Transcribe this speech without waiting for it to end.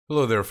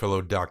Hello there,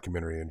 fellow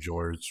documentary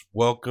enjoyers.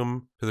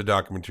 Welcome to the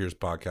Documenteers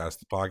Podcast,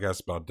 the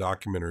podcast about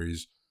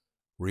documentaries,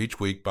 where each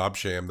week Bob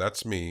Sham,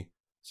 that's me,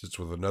 sits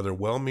with another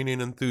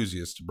well-meaning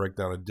enthusiast to break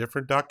down a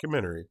different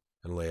documentary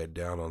and lay it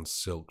down on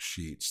silk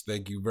sheets.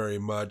 Thank you very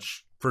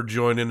much for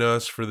joining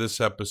us for this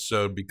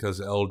episode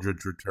because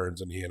Eldridge returns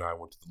and he and I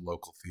went to the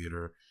local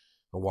theater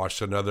and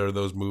watched another of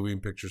those moving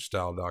picture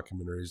style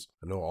documentaries.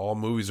 I know all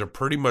movies are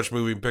pretty much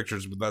moving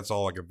pictures, but that's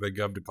all I can think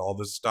of to call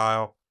this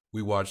style.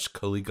 We watched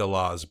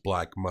Caligula's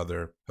Black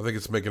Mother. I think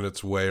it's making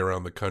its way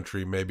around the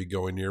country, maybe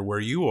going near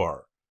where you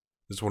are.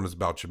 This one is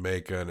about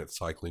Jamaica and its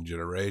cycling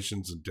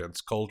generations,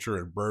 intense culture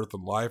and birth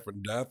and life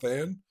and death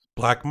and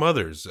Black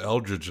mothers.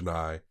 Eldridge and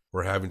I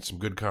were having some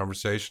good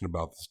conversation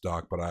about this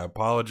doc, but I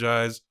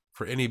apologize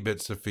for any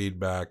bits of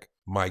feedback.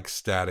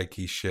 Mike's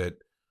staticky shit.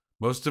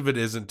 Most of it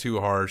isn't too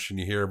harsh and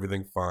you hear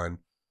everything fine,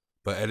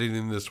 but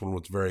editing this one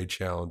was very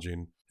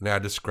challenging and I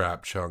had to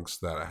scrap chunks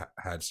that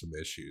had some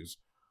issues.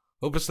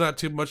 Hope it's not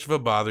too much of a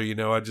bother. You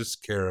know, I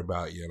just care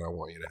about you and I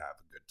want you to have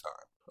a good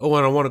time. Oh,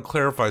 and I want to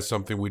clarify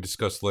something we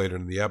discussed later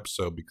in the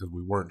episode because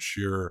we weren't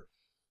sure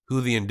who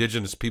the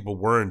indigenous people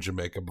were in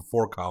Jamaica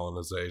before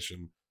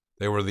colonization.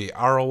 They were the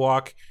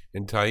Arawak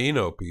and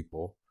Taino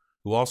people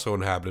who also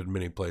inhabited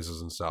many places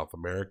in South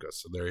America.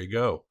 So there you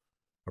go.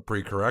 A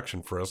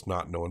pre-correction for us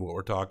not knowing what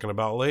we're talking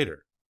about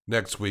later.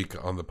 Next week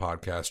on the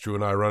podcast, Drew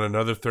and I run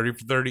another 30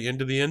 for 30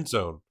 into the end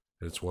zone.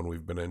 It's one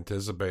we've been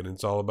anticipating.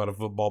 It's all about a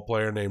football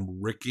player named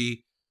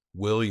Ricky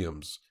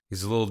Williams.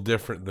 He's a little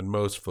different than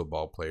most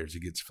football players. He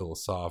gets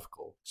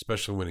philosophical,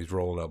 especially when he's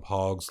rolling up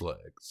hog's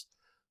legs.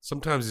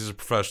 Sometimes he's a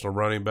professional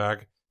running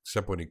back,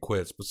 except when he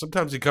quits, but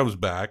sometimes he comes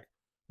back.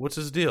 What's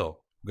his deal?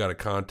 We've got a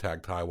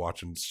contact high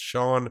watching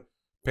Sean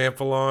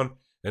Pamphilon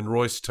and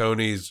Royce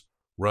Toney's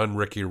Run,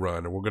 Ricky,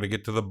 Run, and we're going to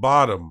get to the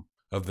bottom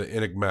of the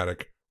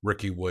enigmatic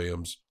Ricky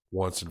Williams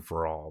once and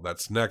for all.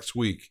 That's next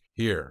week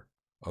here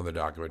on the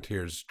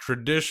Documenteers.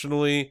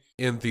 Traditionally,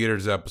 in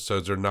theaters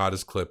episodes are not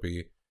as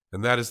clippy,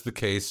 and that is the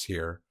case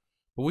here.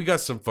 But we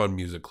got some fun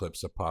music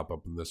clips that pop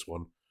up in this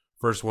one.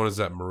 First one is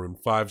that Maroon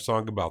 5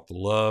 song about the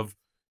love.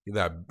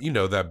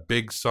 That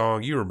big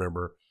song, you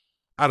remember.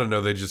 I don't know,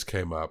 they just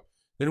came up.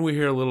 Then we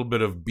hear a little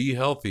bit of Be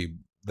Healthy,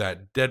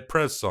 that Dead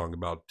Prez song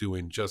about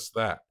doing just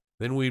that.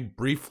 Then we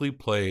briefly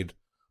played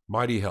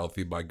Mighty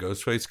Healthy by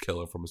Ghostface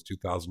Killah from his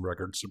 2000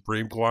 record,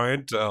 Supreme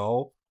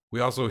Clientele. We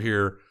also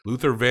hear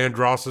Luther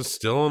Vandross's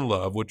Still in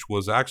Love, which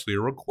was actually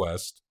a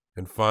request.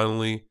 And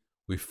finally,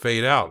 we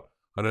fade out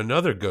on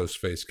another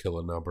Ghostface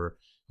Killah number.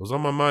 It was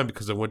on my mind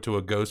because I went to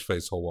a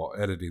Ghostface hole while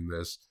editing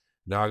this.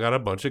 Now I got a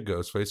bunch of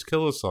Ghostface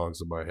Killah songs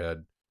in my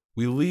head.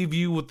 We leave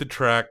you with the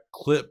track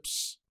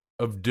Clips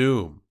of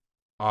Doom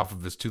off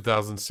of his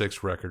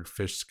 2006 record,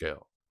 Fish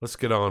Scale. Let's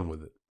get on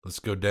with it. Let's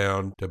go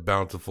down to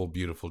bountiful,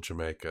 beautiful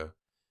Jamaica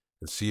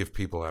and see if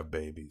people have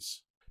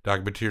babies.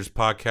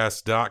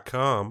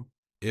 DocumenteersPodcast.com.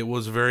 It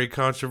was very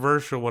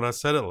controversial when I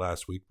said it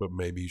last week, but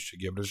maybe you should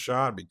give it a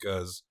shot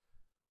because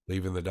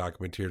leaving the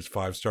Documenteers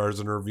 5 stars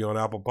and a review on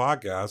Apple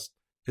Podcasts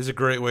is a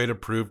great way to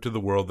prove to the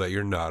world that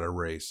you're not a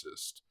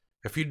racist.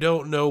 If you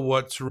don't know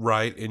what to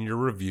write in your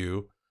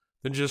review,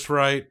 then just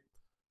write,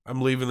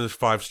 I'm leaving this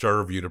 5-star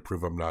review to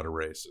prove I'm not a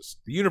racist.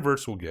 The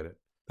universe will get it.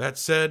 That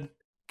said,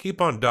 keep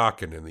on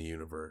docking in the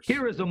universe.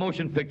 Here is a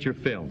motion picture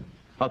film,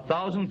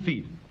 1,000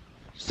 feet,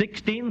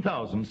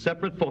 16,000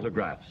 separate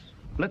photographs.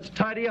 Let's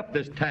tidy up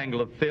this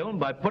tangle of film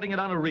by putting it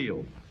on a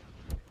reel.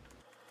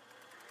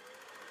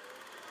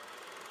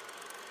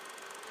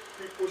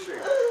 Keep pushing.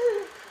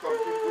 Come,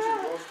 keep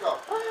pushing. Don't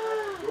stop.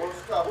 Don't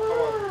stop. Come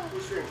on, keep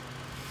pushing.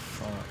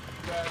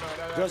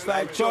 Just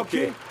like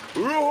Chucky.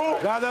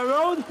 God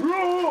around?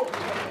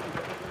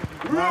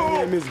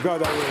 My name is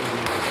God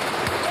around.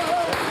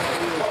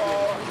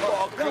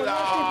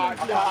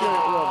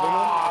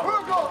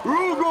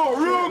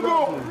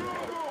 Rugo.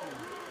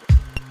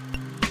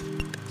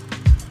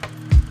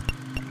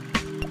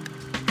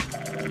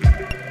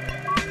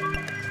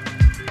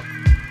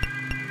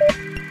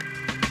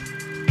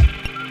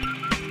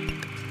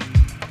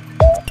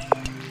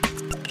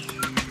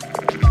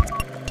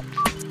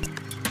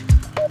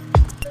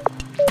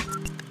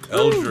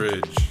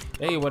 Eldridge.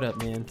 Hey, what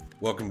up, man?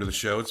 Welcome to the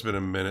show. It's been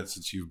a minute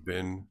since you've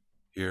been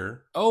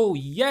here. Oh,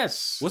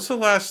 yes. What's the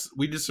last?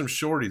 We did some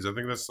shorties. I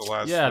think that's the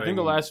last. Yeah, thing. I think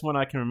the last one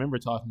I can remember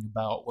talking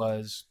about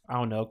was, I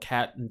don't know,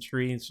 Cat and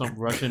Tree and some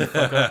Russian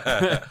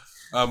fuck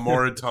up.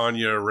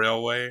 Mauritania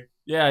Railway.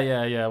 Yeah.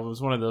 It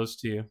was one of those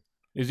two.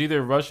 It was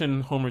either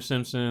Russian Homer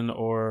Simpson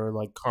or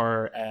like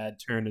car ad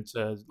turned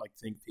into like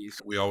think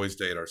piece. We always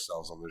date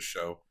ourselves on this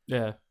show.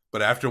 Yeah.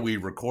 But after we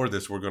record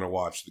this, we're going to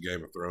watch the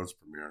Game of Thrones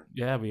premiere.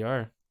 Yeah, we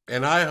are.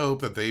 And I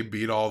hope that they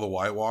beat all the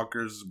White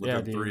Walkers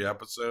within Yeah, 3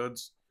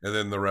 episodes. And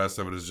then the rest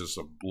of it is just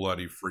a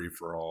bloody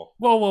free-for-all.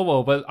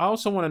 Whoa. But I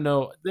also want to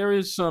know, there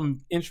is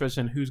some interest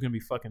in who's going to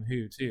be fucking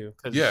who, too.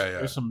 Because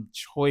there's some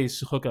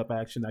choice hookup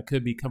action that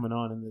could be coming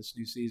on in this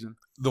new season.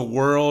 The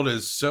world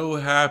is so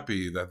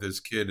happy that this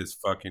kid is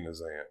fucking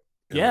his aunt.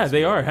 Yeah,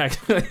 they are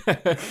actually.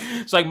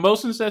 It's like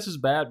most incest is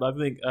bad, but I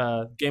think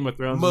Game of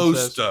Thrones.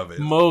 Most of it,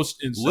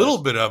 most incest. Little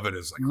bit of it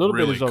is like a little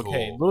really bit is cool.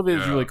 okay. A little bit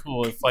is really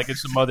cool if like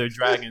it's some other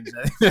dragons.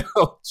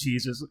 Oh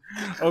Jesus.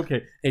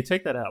 Okay, hey,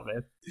 take that out,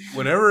 man.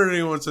 Whenever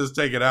anyone says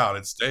take it out,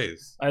 it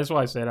stays. That's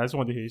why I said. I just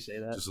wanted to hear you say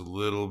that. Just a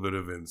little bit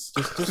of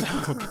incest. Just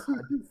oh God.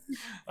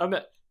 I'm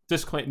not.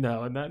 Disclaim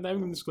no, not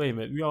even disclaim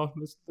it. We all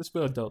let's be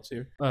adults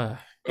here. Oh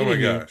my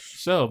gosh!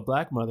 So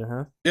Black Mother,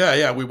 huh?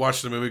 Yeah. We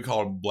watched a movie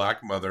called Black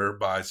Mother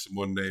by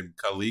someone named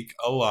Khalik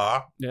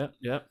Allah.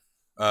 Yeah.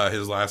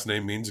 His last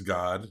name means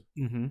God.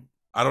 Mm-hmm.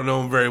 I don't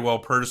know him very well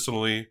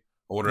personally.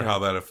 I wonder how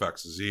that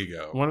affects his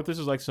ego. I wonder if this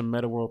is like some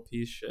meta world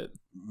peace shit.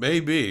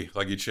 Maybe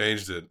like he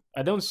changed it.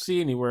 I don't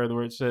see anywhere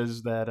where it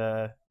says that.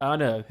 I don't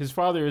know. His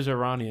father is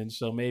Iranian,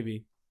 so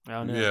maybe. I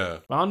don't know. Yeah.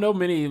 I don't know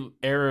many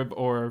Arab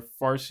or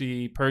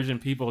Farsi, Persian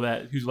people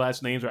whose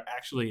last names are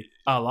actually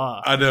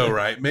Allah. I know,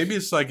 right? Maybe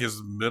it's like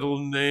his middle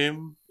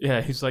name.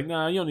 Yeah, he's like,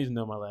 nah, you don't need to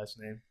know my last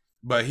name.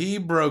 But he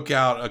broke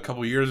out a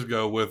couple years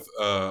ago with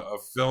a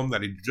film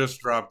that he just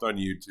dropped on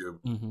YouTube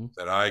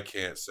that I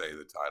can't say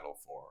the title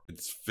for.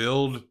 It's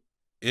Filled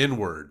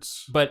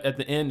Inwards. But at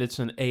the end, it's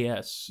an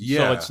AS. Yeah.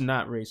 So it's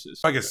not racist.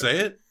 If I can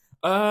say it?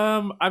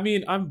 I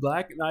mean, I'm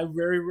black and I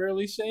very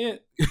rarely say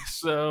it.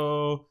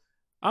 So...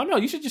 I don't know.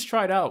 You should just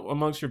try it out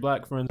amongst your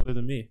black friends other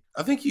than me.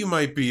 I think you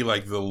might be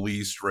like the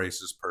least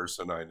racist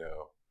person I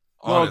know.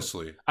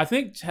 Honestly. Well, I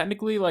think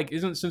technically, like,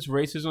 since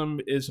racism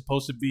is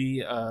supposed to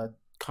be a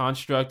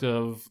construct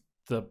of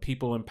the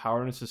people in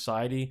power in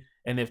society,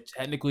 and if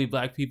technically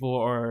black people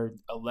are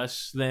a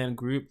less than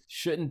group,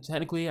 shouldn't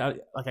technically, I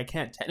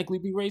can't technically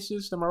be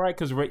racist, am I right?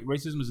 Because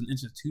racism is an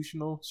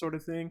institutional sort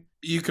of thing.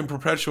 You can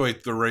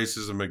perpetuate the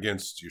racism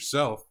against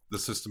yourself, the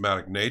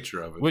systematic nature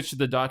of it. Which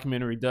the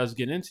documentary does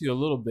get into a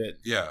little bit.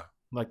 Yeah.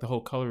 Like the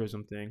whole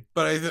colorism thing.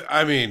 But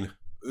I mean,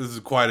 this is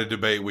quite a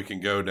debate we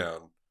can go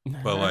down.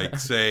 But like,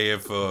 say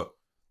if the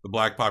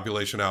black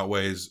population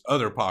outweighs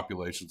other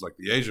populations, like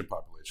the Asian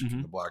population,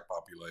 can the black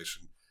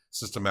population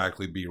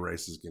systematically be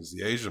racist against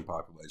the Asian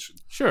population?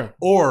 Sure.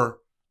 Or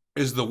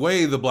is the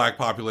way the black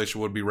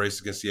population would be racist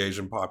against the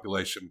Asian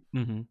population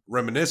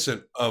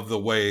reminiscent of the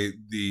way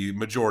the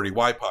majority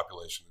white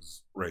population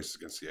is racist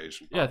against the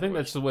Asian population? Yeah, I think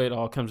that's the way it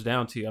all comes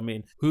down to. I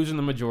mean, who's in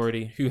the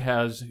majority? Who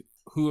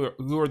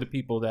are the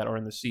people that are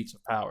in the seats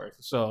of power?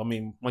 So, I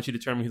mean, once you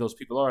determine who those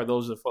people are,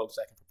 those are the folks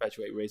that can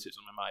perpetuate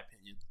racism, in my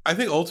opinion. I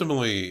think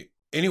ultimately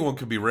anyone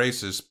could be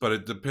racist, but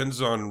it depends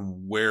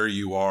on where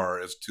you are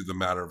as to the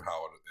matter of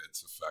how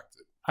it's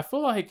affected. I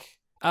feel like,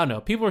 I don't know,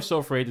 people are so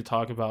afraid to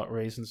talk about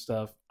race and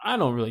stuff. I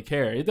don't really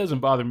care. It doesn't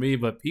bother me,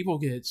 but people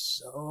get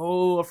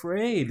so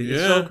afraid.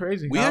 It's so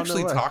crazy. We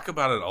actually talk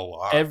about it a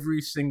lot.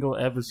 Every single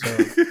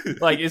episode.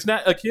 Like, it's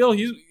not Akil,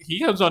 he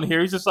comes on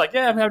here, he's just like,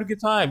 yeah, I'm having a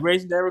good time.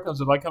 Race never comes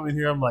up. I come in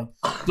here, I'm like,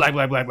 black.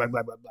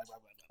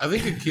 I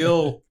think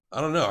Akil,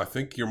 I don't know, I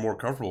think you're more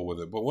comfortable with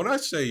it. But when I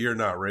say you're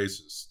not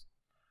racist,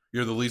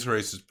 you're the least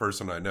racist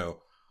person I know,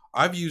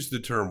 I've used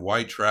the term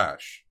white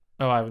trash.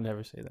 Oh, I would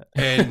never say that.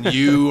 And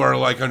you are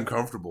like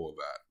uncomfortable with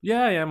that.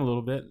 Yeah, I am a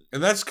little bit.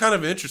 And that's kind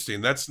of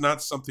interesting. That's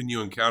not something you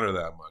encounter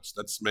that much.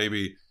 That's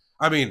maybe,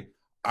 I mean,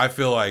 I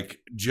feel like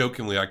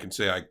jokingly I can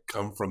say I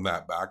come from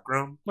that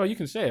background. Well, you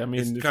can say, I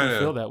mean, if you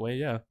feel that way,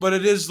 yeah. But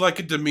it is like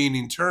a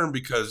demeaning term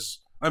because,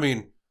 I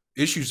mean,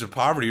 issues of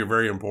poverty are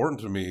very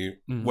important to me,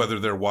 whether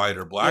they're white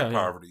or black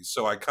poverty.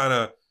 So I kind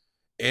of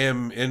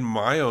am in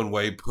my own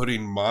way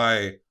putting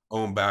my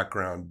own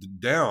background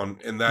down,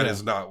 and that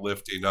is not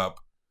lifting up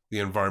the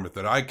environment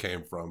that I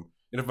came from.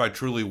 And if I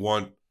truly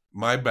want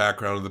my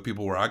background and the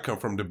people where I come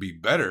from to be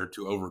better,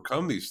 to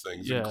overcome these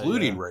things,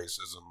 including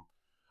racism,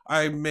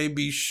 I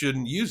maybe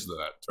shouldn't use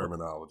that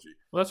terminology.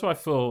 Well, that's why I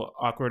feel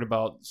awkward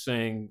about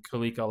saying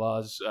Khalik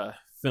Allah's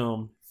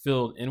film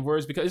Filled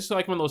Inwards, because it's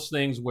like one of those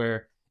things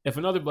where if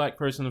another black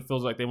person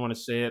feels like they want to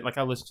say it, like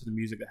I listen to the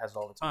music that has it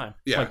all the time.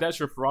 Yeah. Like that's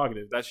your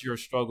prerogative. That's your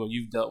struggle.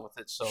 You've dealt with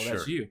it. So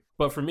that's you.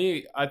 But for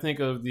me, I think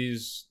of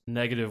these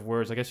negative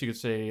words, I guess you could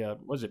say,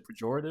 what is it,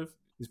 pejorative?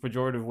 These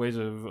pejorative ways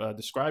of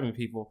describing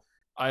people.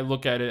 I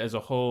look at it as a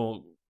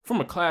whole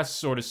from a class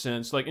sort of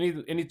sense, like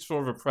any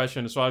sort of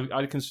oppression. So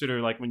I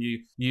consider like when you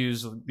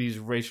use these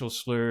racial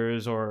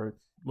slurs or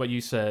what you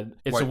said,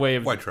 it's a way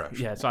of white trash.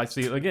 Yeah, so I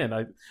see it again.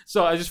 I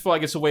just feel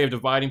like it's a way of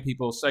dividing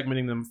people,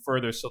 segmenting them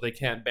further, so they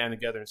can't band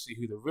together and see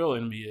who the real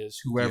enemy is,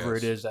 whoever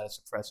it is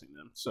that's oppressing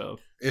them. So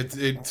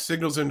it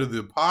signals into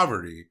the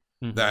poverty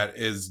that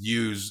is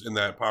used, and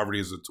that poverty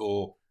is a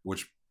tool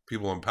which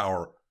people in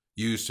power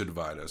use to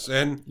divide us.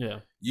 And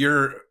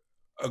your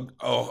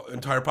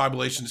entire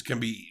populations can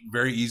be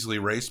very easily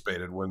race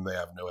baited when they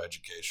have no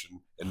education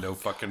and no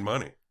fucking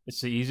money.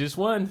 It's the easiest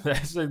one.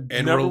 That's the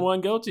number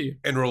one go-to.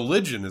 And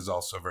religion is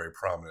also very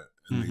prominent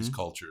in these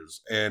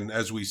cultures. And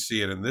as we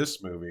see it in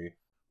this movie,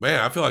 man,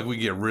 I feel like we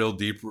get real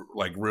deep,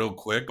 like real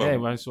quick. Yeah,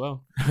 might as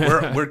well.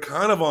 we're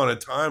kind of on a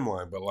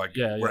timeline, but like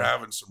we're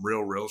having some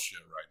real shit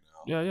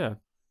right now. Yeah.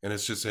 And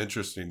it's just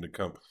interesting to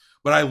come.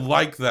 But I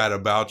like that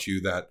about you,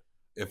 that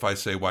if I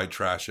say white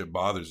trash, it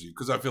bothers you,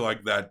 because I feel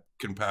like that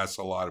can pass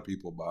a lot of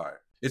people by.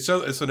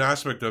 it's an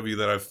aspect of you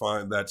that I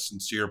find, that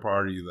sincere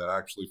part of you that I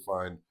actually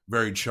find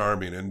very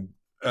charming, and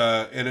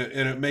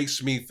it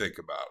makes me think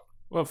about.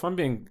 Well, if I'm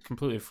being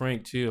completely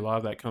frank too, a lot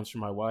of that comes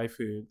from my wife,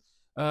 who,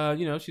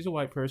 she's a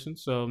white person,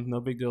 so no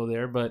big deal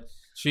there. But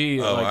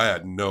she, I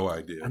had no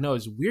idea. I know,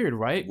 it's weird,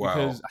 right? Wow.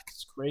 Because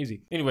it's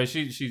crazy. Anyway,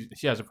 she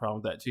has a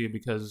problem with that too,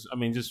 because I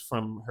mean, just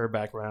from her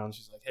background,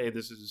 she's like, hey,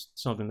 this is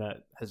something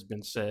that has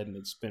been said, and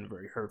it's been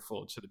very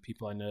hurtful to the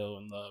people I know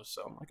and love.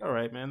 So I'm like, all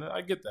right, man,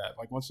 I get that.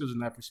 Like, once it was in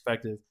that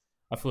perspective,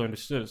 I fully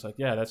understood. It's like,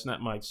 yeah, that's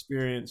not my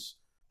experience.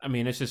 I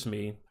mean, it's just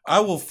me. I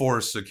will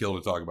force Akil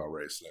to talk about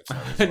race next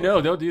time. No,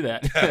 don't do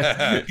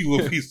that. He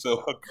will be so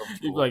uncomfortable.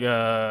 He's like,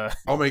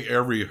 I'll make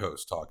every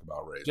host talk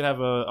about race. You could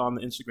have on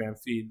the Instagram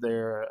feed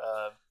their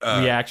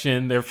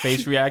reaction, their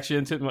face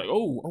reaction to like,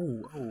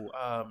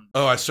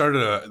 I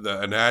started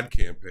an ad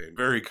campaign,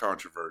 very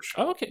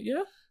controversial. Oh, okay,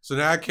 yeah. It's an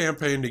ad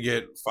campaign to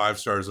get 5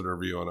 stars in a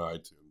review on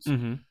iTunes.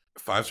 Mm-hmm.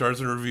 5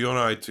 stars in a review on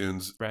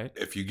iTunes. Right.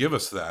 If you give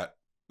us that,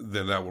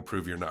 then that will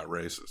prove you're not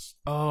racist.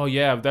 Oh,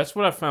 yeah. That's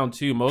what I found,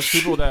 too. Most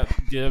people that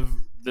give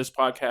this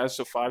podcast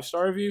a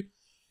 5-star review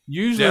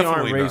usually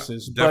Definitely aren't not.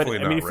 racist. Definitely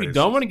but, I mean, not if you racist.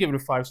 don't want to give it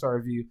a 5-star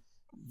review,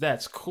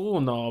 that's cool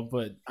and all.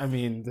 But, I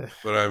mean,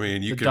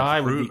 you the can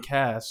die prove, would be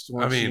cast.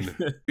 I mean,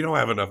 you don't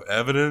have enough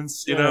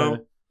evidence, you Yeah. know?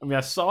 I mean,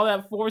 I saw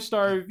that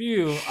 4-star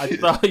review. I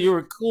thought you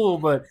were cool,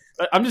 but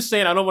I'm just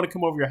saying I don't want to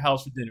come over your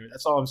house for dinner.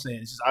 That's all I'm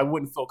saying. It's just I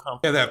wouldn't feel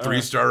comfortable. Yeah, that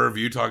 3-star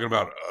review talking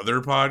about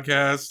other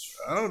podcasts.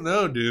 I don't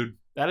know, dude.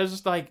 That is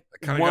just like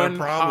kinda got a one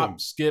problem.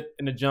 hop, skip,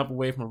 and a jump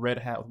away from a red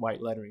hat with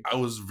white lettering. I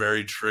was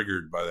very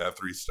triggered by that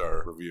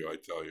 3-star review, I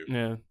tell you.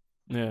 Yeah,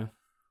 yeah.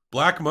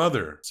 Black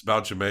Mother. It's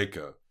about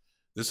Jamaica.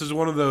 This is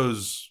one of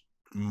those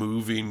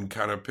moving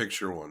kind of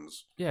picture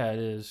ones. Yeah, it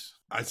is.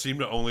 I seem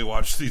to only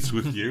watch these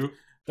with you.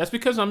 That's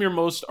because I'm your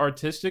most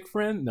artistic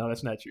friend? No,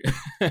 that's not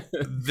true.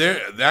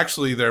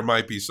 There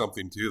might be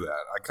something to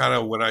that. I kind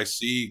of, when I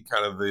see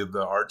kind of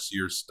the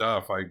artsier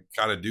stuff, I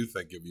kind of do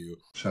think of you.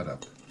 Shut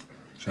up.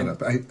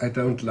 I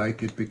don't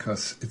like it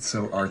because it's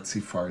so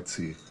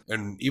artsy-fartsy.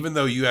 And even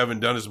though you haven't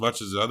done as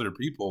much as other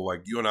people,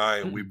 like you and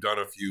I, we've done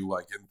a few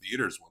like in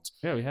theaters ones.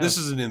 Yeah, we have. This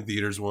isn't in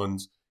theaters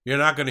ones. You're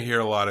not going to hear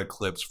a lot of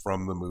clips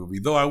from the movie,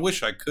 though I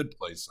wish I could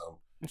play some.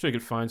 I'm sure you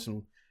could find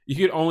some. You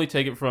could only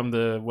take it from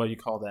the, what do you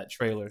call that,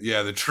 trailer.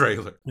 Yeah, the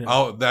trailer.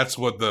 Yeah. That's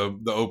what the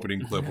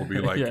opening clip will be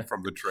like Yeah.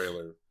 from the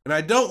trailer. And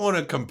I don't want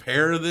to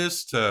compare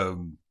this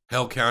to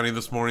Hell County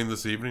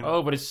this evening.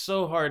 Oh, but it's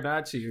so hard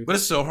not to. But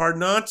it's so hard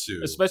not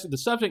to. Especially the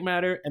subject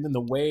matter and then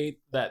the way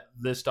that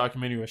this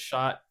documentary was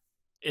shot.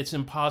 It's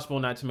impossible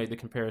not to make the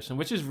comparison,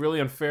 which is really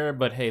unfair,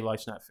 but hey,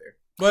 life's not fair.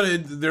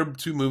 But they're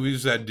two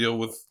movies that deal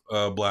with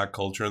black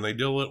culture, and they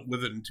deal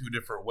with it in two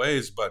different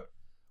ways. But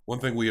one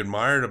thing we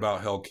admired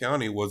about Hell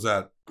County was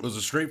that it was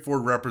a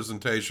straightforward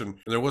representation,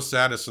 and there was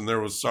sadness and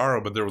there was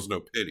sorrow, but there was no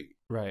pity.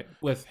 Right.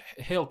 With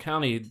Hale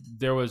County,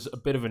 there was a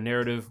bit of a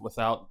narrative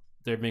without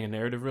there being a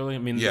narrative, really. I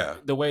mean, Yeah.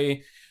 the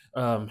way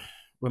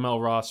Ramel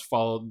Ross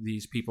followed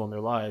these people in their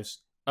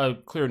lives, a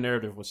clear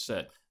narrative was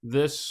set.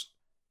 This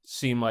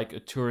seemed like a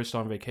tourist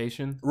on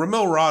vacation.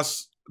 Ramel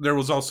Ross, there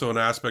was also an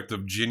aspect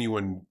of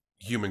genuine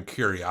human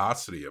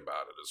curiosity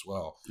about it as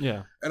well.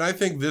 Yeah. And I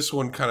think this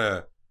one kind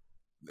of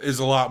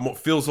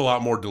feels a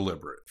lot more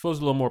deliberate. Feels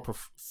a little more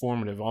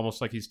performative,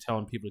 almost like he's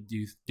telling people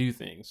to do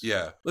things.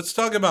 Yeah. Let's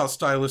talk about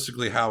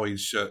stylistically how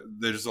he's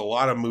there's a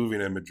lot of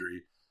moving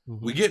imagery.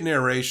 Mm-hmm. We get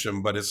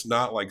narration, but it's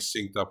not like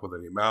synced up with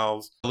any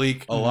mouths.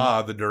 Malik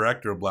Allah, the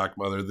director of Black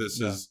Mother,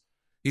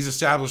 he's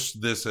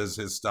established this as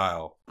his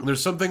style. And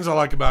there's some things I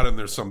like about it, and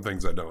there's some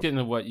things I don't. Getting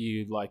to what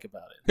you like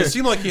about it. It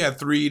seemed like he had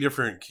 3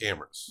 different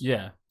cameras.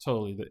 Yeah,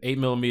 totally. The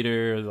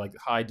 8mm, like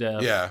high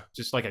def. Yeah.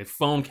 Just like a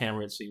phone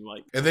camera, it seemed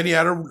like. And then he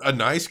had a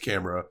nice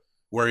camera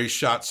where he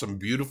shot some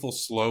beautiful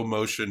slow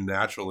motion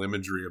natural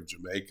imagery of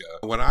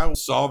Jamaica. When I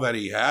saw that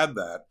he had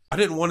that, I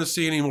didn't want to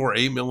see any more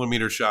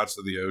 8mm shots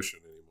of the ocean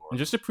anymore. And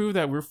just to prove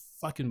that we're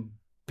fucking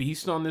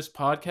beasts on this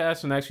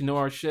podcast and actually know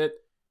our shit,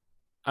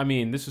 I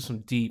mean, this is some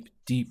deep,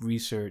 deep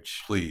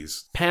research.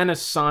 Please.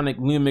 Panasonic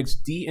Lumix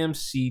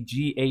DMC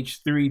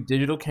GH3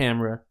 digital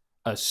camera,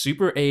 a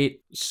Super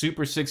 8,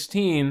 Super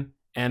 16,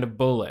 and a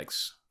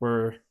Bolex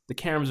were the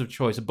cameras of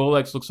choice. A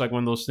Bolex looks like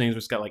one of those things where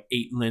it's got like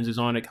 8 lenses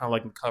on it, kind of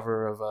like the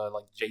cover of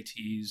like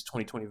JT's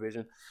 2020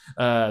 Vision.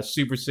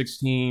 Super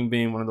 16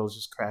 being one of those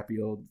just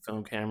crappy old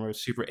film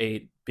cameras. Super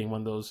 8 being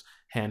one of those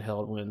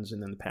handheld ones,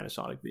 and then the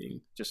Panasonic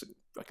being just a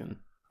fucking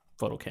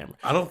photo camera.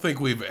 I don't think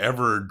we've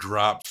ever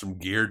dropped some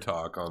gear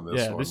talk on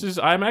this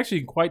one. I'm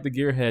actually quite the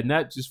gearhead,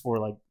 not just for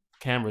like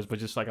cameras, but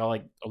just like I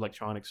like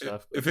electronic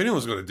stuff. If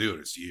anyone's going to do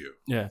it, it's you.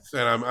 Yeah.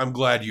 And I'm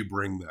glad you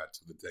bring that to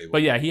the table.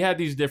 But yeah, he had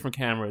these different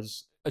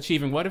cameras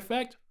achieving what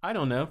effect? I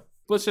don't know.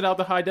 Blitzed out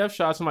the high def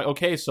shots. I'm like,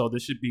 okay, so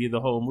this should be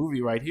the whole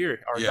movie right here,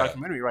 or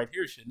documentary right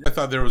here, shouldn't I it?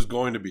 thought there was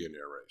going to be a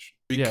narration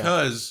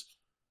because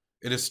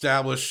it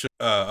established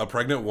a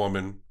pregnant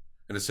woman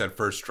and it said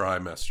first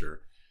trimester.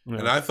 Yeah.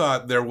 And I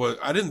thought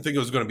I didn't think it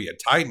was going to be a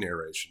tight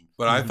narration,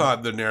 but I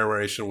thought the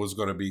narration was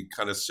going to be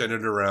kind of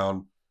centered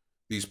around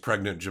these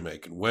pregnant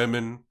Jamaican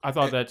women. I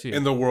thought that too.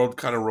 And the world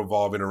kind of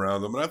revolving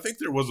around them. And I think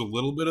there was a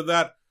little bit of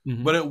that,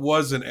 but it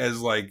wasn't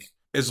as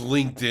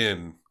linked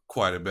in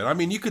quite a bit. I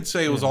mean, you could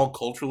say it was all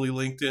culturally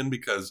linked in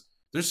because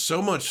there's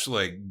so much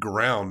like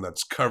ground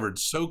that's covered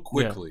so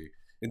quickly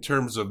in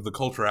terms of the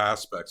cultural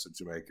aspects of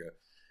Jamaica.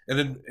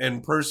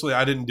 And personally,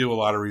 I didn't do a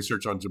lot of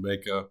research on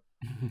Jamaica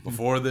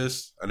before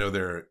this. I know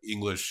they're an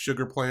English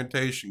sugar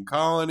plantation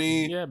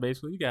colony. Yeah,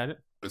 basically, you got it.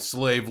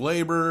 Slave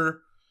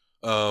labor.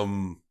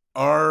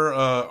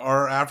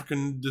 Are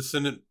African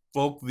descendant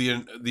folk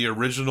the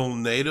original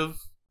native?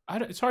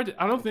 It's hard.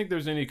 I don't think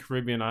there's any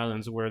Caribbean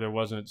islands where there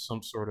wasn't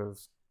some sort of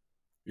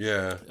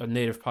a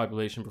native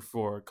population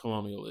before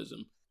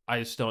colonialism. I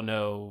just don't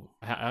know.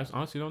 I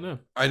honestly don't know.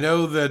 I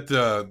know that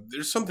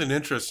there's something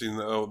interesting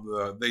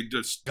though.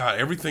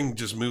 Everything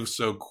just moves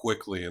so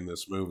quickly in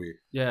this movie.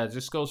 Yeah, it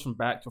just goes from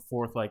back to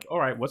forth. Like, all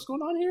right, what's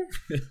going on here?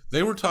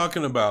 They were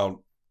talking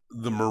about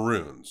the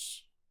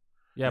Maroons.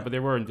 Yeah, but they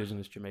were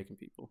indigenous Jamaican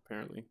people,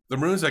 apparently. The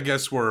Maroons, I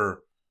guess,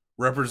 were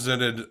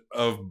represented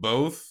of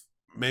both.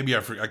 Maybe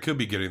I could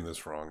be getting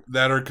this wrong.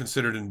 That are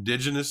considered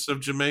indigenous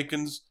of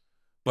Jamaicans,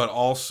 but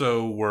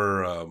also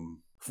were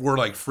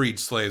like freed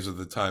slaves at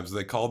the time, so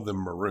they called them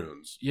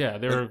Maroons. Yeah,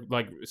 they were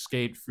like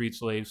escaped freed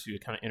slaves who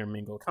kind of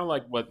intermingled, kind of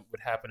like what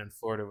would happen in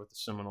Florida with the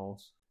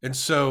Seminoles. And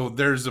so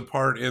there's a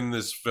part in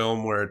this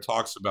film where it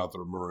talks about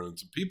the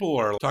Maroons. People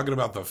are talking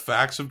about the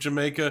facts of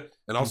Jamaica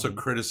and also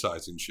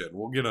criticizing shit.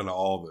 We'll get into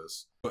all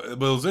this. But it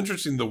was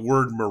interesting, the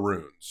word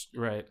Maroons.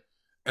 Right.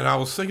 And I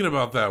was thinking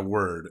about that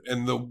word.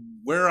 And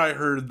where I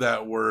heard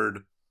that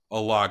word a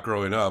lot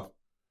growing up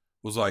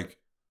was like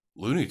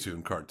Looney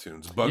Tune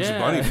cartoons, Bugs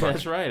Bunny cartoons.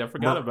 That's right. I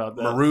forgot about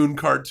that. Maroon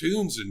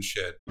cartoons and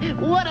shit.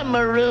 What a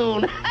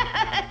maroon.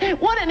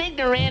 What an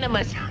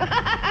ignoramus.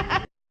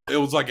 It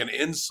was like an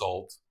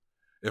insult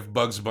if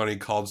Bugs Bunny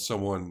called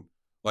someone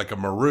like a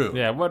maroon.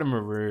 Yeah, what a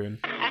maroon.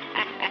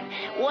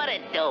 What a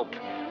dope.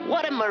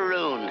 What a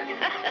maroon.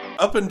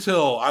 Up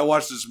until I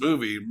watched this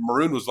movie,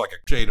 maroon was like a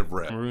shade of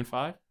red. Maroon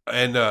 5?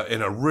 And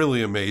in a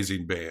really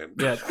amazing band.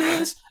 Yeah.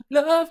 This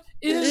love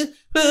is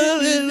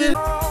great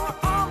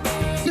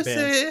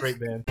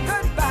band.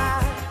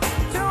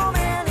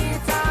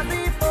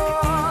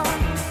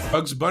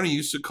 Bugs Bunny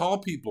used to call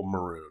people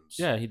maroons.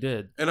 Yeah, he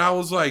did. And I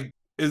was like,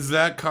 is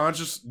that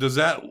conscious? Does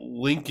that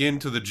link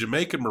into the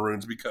Jamaican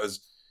Maroons?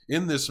 Because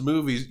in this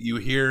movie, you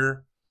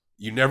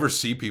never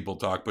see people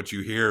talk, but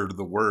you hear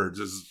the words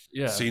as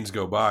scenes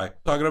go by.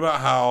 Talking about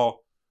how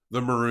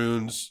the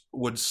Maroons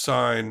would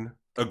sign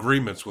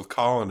agreements with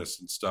colonists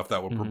and stuff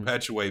that would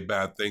perpetuate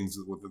bad things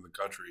within the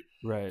country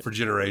for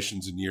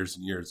generations and years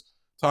and years.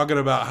 Talking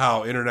about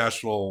how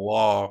international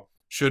law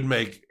should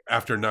make,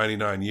 after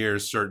 99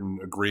 years, certain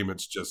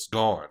agreements just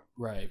gone.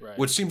 Right.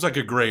 Which seems like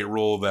a great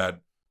rule that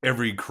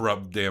every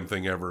corrupt damn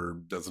thing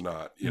ever does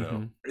not, you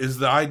know. Is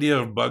the idea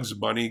of Bugs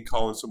Bunny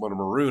calling someone a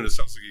maroon, it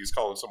sounds like he's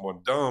calling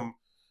someone dumb.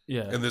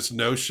 Yeah. And this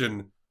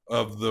notion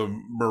of the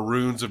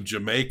Maroons of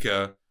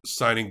Jamaica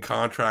signing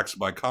contracts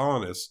by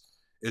colonists,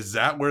 is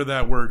that where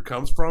that word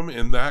comes from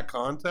in that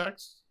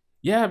context?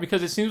 Yeah,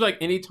 because it seems like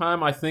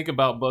anytime I think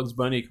about Bugs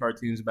Bunny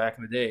cartoons back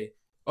in the day,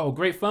 oh,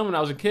 great fun when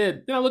I was a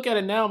kid. Then I look at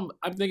it now,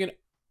 I'm thinking,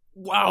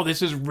 wow,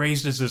 this is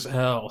racist as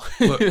hell.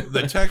 Look,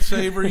 the Tex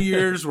Avery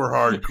years were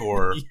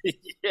hardcore.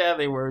 Yeah,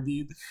 they were,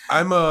 dude.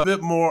 I'm a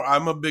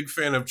big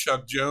fan of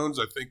Chuck Jones.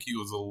 I think he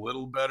was a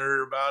little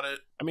better about it.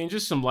 I mean,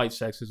 just some light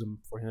sexism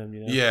for him,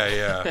 you know?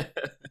 Yeah.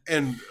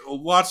 And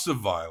lots of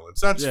violence.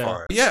 That's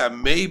fine. Yeah,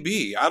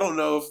 maybe. I don't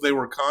know if they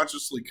were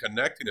consciously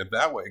connecting it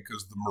that way,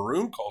 because the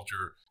maroon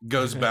culture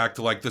goes back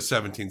to like the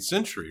 17th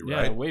century,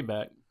 right? Yeah, way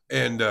back.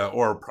 And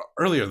or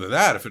earlier than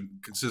that, if it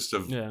consists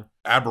of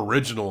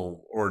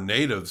Aboriginal or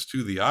natives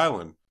to the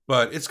island.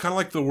 But it's kind of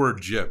like the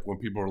word gyp, when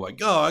people are like,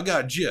 oh, I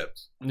got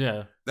gypped.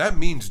 Yeah. That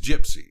means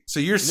gypsy.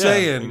 So you're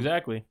saying...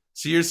 Exactly.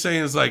 So you're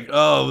saying it's like,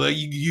 oh,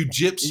 you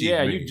gypsy me.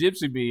 Yeah, you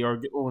gypsy me. Or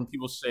when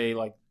people say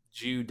like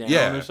Jew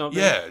down or something.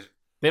 Yeah.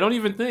 They don't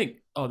even think,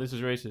 oh, this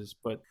is racist.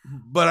 But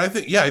I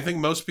think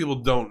most people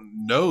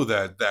don't know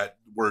that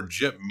word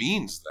gyp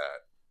means that.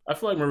 I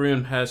feel like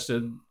maroon has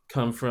to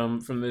come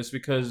from this,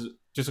 because...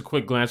 Just a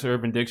quick glance at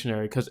Urban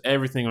Dictionary, because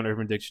everything on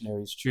Urban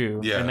Dictionary is true.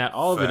 Yeah, and that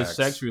all of it is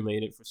sex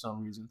related for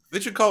some reason.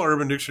 They should call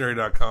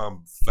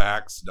UrbanDictionary.com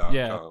facts.com.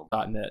 Yeah,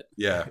 .net.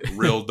 Yeah,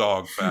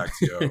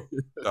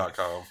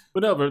 realdogfacts.com.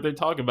 But no, but they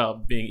talk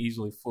about being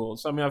easily fooled.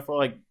 So I mean, I feel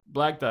like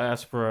Black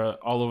diaspora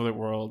all over the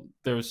world,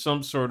 there's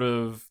some sort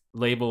of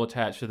label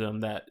attached to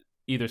them that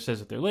either says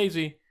that they're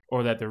lazy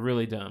or that they're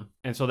really dumb.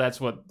 And so that's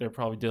what they're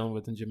probably dealing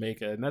with in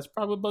Jamaica. And that's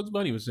probably what Bugs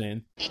Bunny was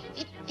saying.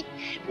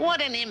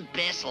 What an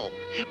imbecile.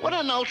 What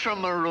an ultra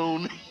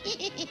maroon.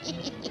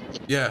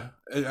 Yeah.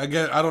 I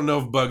don't know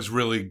if Bugs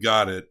really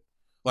got it.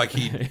 Like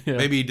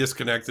maybe he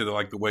disconnected it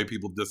like the way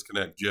people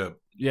disconnect gyp.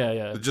 Yeah.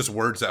 They're just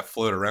words that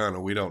float around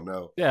and we don't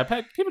know. Yeah,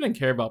 people didn't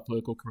care about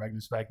political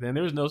correctness back then.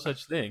 There was no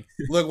such thing.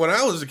 Look, when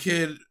I was a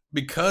kid,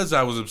 because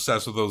I was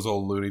obsessed with those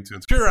old Looney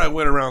Tunes, sure, I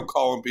went around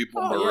calling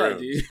people maroon.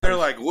 Yeah, they're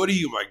like, what are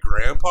you, my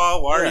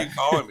grandpa? Why are you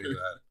calling me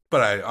that?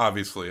 But I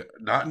obviously,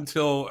 not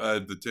until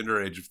the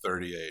tender age of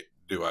 38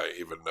 do I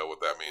even know what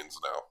that means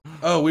now.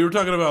 Oh, we were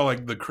talking about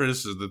like the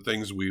criticism, the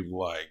things we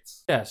liked.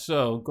 Yeah,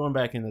 so going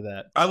back into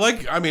that.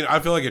 I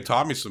feel like it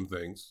taught me some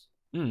things.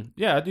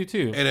 Yeah, I do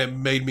too. And it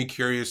made me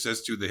curious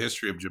as to the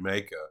history of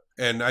Jamaica.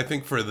 And I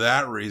think for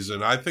that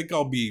reason, I think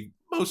I'll be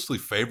mostly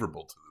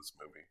favorable to this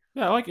movie.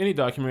 Yeah, I like any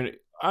documentary.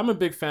 I'm a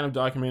big fan of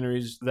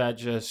documentaries that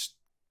just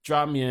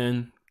drop me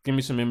in, give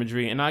me some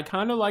imagery, and I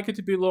kind of like it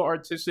to be a little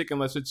artistic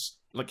unless it's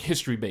like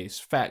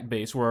history-based,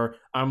 fact-based, where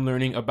I'm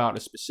learning about a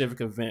specific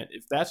event.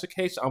 If that's the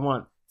case, I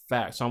want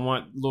facts. I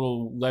want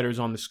little letters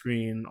on the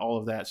screen, all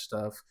of that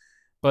stuff.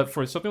 But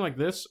for something like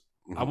this,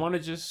 I want to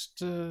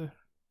just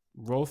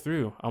roll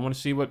through. I want to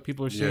see what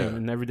people are seeing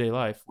in everyday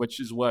life, which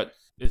is what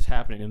is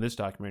happening in this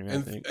documentary,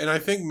 I think. And I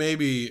think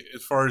maybe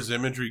as far as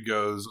imagery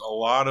goes, a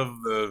lot of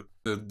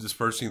the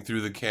dispersing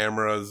through the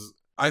cameras,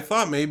 I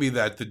thought maybe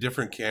that the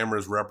different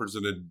cameras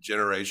represented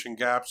generation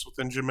gaps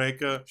within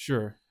Jamaica.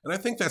 Sure. And I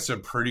think that's a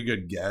pretty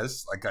good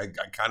guess. Like, I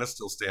kind of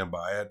still stand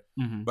by it,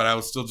 but I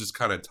was still just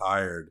kind of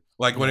tired.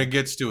 Like, when it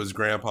gets to his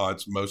grandpa,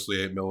 it's mostly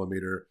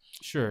 8mm.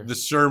 Sure. The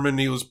sermon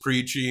he was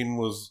preaching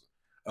was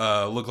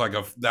looked like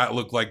a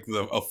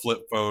flip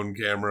phone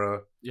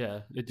camera. Yeah,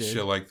 it did.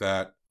 Shit like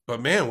that.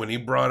 But man, when he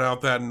brought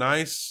out that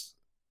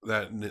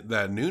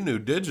new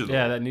digital.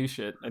 Yeah, that new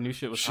shit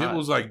was hot.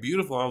 Was like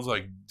beautiful. I was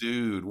like,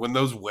 dude, when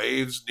those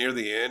waves near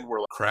the end were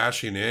like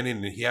crashing in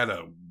and he had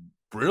a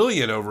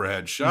brilliant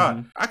overhead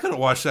shot, I could have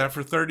watched that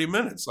for 30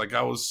 minutes. Like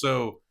I was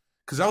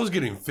because I was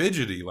getting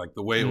fidgety, like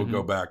the way it would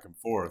go back and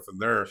forth. And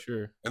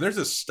there's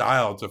a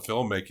style to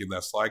filmmaking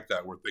that's like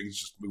that, where things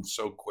just move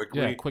so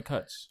quickly. Yeah, quick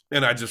cuts.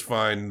 And I just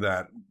find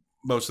that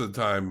most of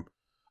the time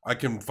I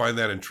can find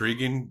that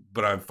intriguing,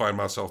 but I find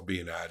myself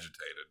being agitated.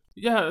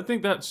 Yeah, I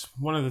think that's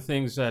one of the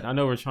things that I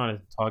know we're trying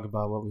to talk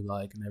about what we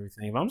like and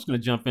everything. But I'm just going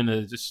to jump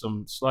into just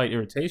some slight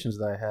irritations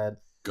that I had.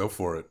 Go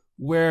for it.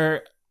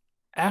 Where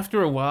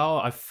after a while,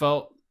 I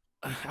felt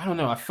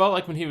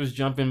like when he was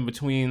jumping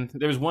between,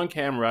 there was one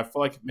camera, I felt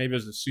like maybe it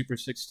was the Super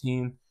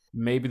 16,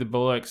 maybe the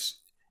Bolex.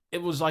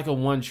 It was like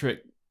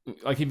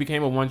he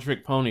became a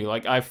one-trick pony.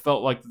 Like I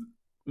felt like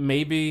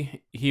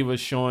maybe he was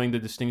showing the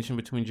distinction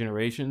between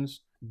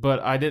generations, but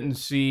I didn't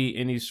see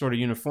any sort of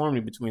uniformity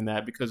between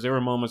that, because there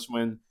were moments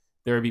when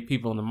there would be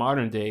people in the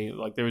modern day.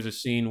 Like there was a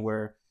scene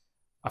where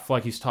I feel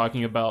like he's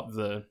talking about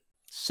the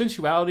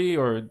sensuality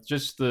or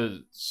just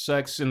the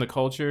sex in the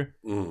culture,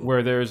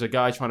 where there's a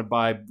guy trying to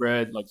buy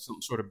bread, like some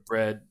sort of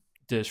bread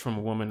dish from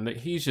a woman, and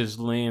he's just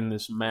laying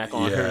this mac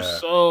on her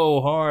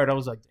so hard. I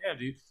was like, damn,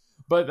 dude.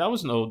 But that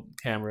was an old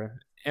camera.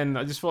 And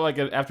I just felt like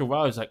after a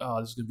while, it's like, oh,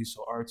 this is going to be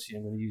so artsy.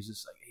 I'm going to use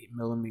this like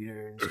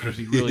 8mm. And it's going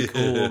to be really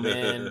cool,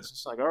 man. It's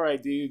just like, all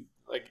right, dude.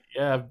 Like,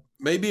 yeah.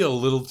 Maybe a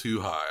little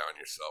too high on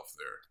yourself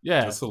there.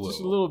 Yeah. Just a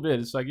little bit.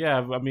 It's like, yeah,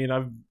 I mean,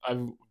 I've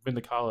been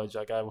to college.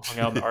 Like, I've hung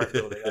out in the art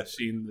building. I've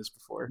seen this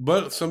before.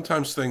 But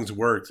sometimes things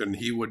worked, and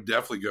he would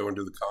definitely go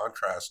into the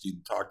contrast.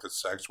 He'd talk to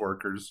sex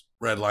workers,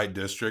 red light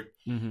district.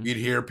 You'd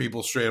hear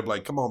people straight up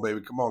like, come on,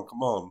 baby, come on,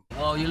 come on.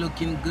 Oh, you're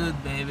looking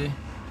good, baby.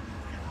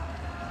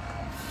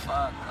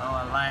 Fuck, oh,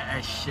 I like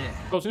that shit.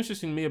 What's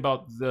interesting to me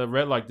about the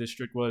red light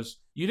district was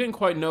you didn't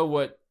quite know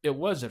what it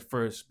was at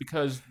first,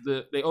 because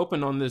they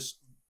opened on this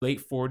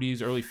late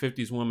 40s, early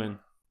 50s woman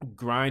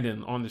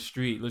grinding on the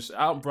street, just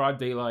out in broad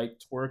daylight,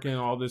 twerking,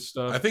 all this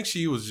stuff. I think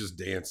she was just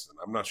dancing.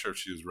 I'm not sure if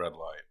she was red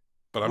light,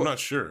 but I'm not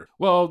sure.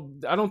 Well,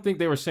 I don't think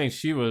they were saying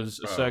she was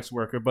a sex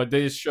worker, but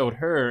they just showed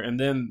her, and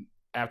then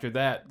after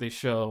that, they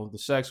show the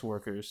sex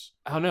workers.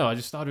 I don't know. I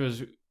just thought it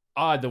was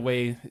odd the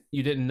way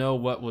you didn't know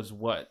what was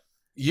what.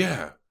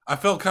 Yeah. I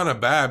felt kind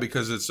of bad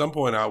because at some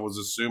point I was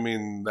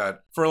assuming that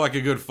for like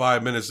a good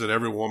 5 minutes that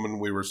every woman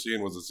we were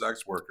seeing was a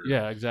sex worker.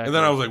 Yeah, exactly. And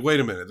then I was like, wait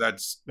a minute,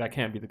 that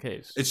can't be the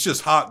case. It's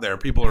just hot there.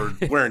 People are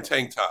wearing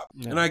tank top.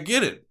 Yeah. And I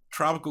get it.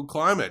 Tropical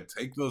climate.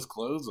 Take those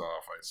clothes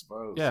off, I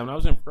suppose. Yeah, when I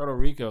was in Puerto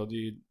Rico,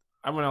 dude,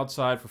 I went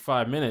outside for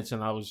 5 minutes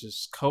and I was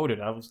just coated.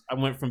 I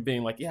went from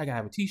being like, yeah, I gotta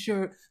have a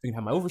t-shirt, I can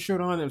have my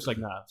overshirt on. It was like,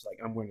 nah, it's like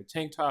I'm wearing a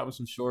tank top with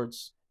some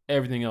shorts.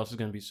 Everything else is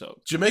going to be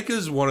soaked. Jamaica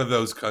is one of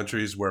those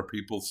countries where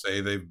people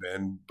say they've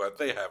been, but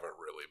they haven't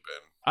really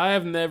been. I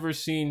have never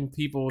seen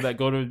people that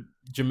go to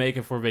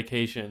Jamaica for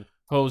vacation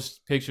post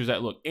pictures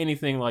that look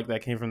anything like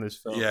that came from this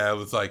film. Yeah, it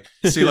was like,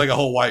 see like a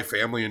whole white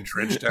family in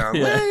Trenchtown.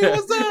 Yeah. Hey,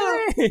 what's up?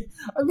 Hey,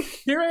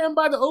 here I am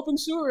by the open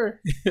sewer.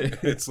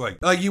 It's like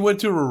you went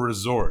to a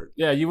resort.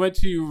 Yeah, you went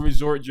to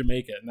Resort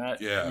Jamaica, not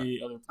the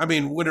other. I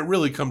mean, when it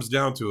really comes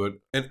down to it,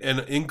 an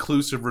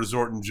inclusive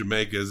resort in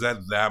Jamaica, is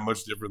that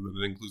much different than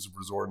an inclusive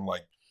resort in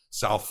like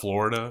South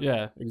Florida?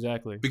 Yeah,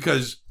 exactly.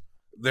 Because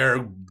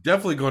they're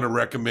definitely going to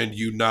recommend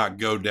you not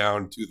go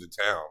down to the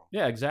town.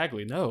 Yeah,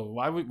 exactly. No,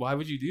 why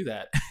would you do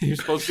that? You're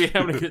supposed to be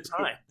having a good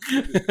time.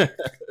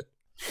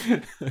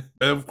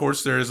 And of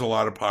course, there is a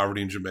lot of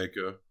poverty in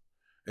Jamaica,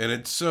 and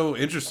it's so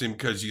interesting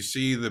because you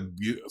see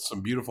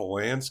some beautiful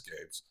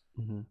landscapes,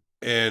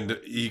 and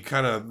you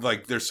kind of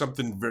like there's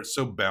something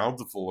so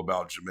bountiful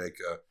about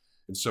Jamaica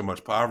and so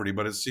much poverty,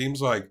 but it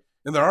seems like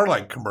And there are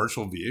like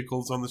commercial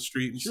vehicles on the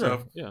street and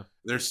stuff. Yeah.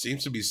 There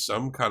seems to be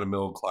some kind of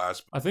middle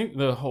class. I think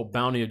the whole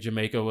bounty of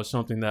Jamaica was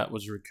something that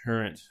was a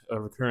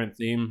recurrent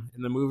theme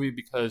in the movie,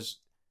 because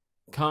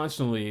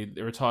constantly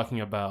they were talking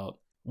about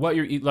what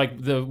you eat,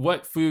 like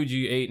what food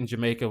you ate in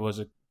Jamaica was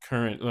a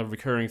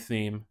recurring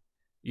theme.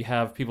 You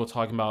have people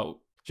talking about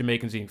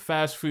Jamaicans eating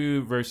fast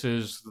food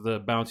versus the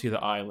bounty of the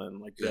island,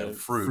 like the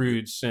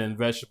fruits and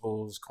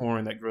vegetables,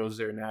 corn that grows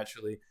there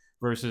naturally,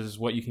 versus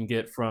what you can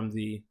get from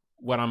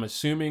what I'm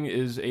assuming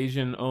is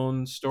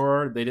Asian-owned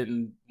store.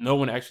 No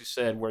one actually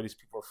said where these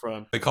people are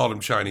from. They called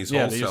them Chinese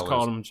wholesalers. Yeah, they just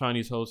called them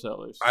Chinese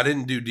wholesalers. I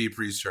didn't do deep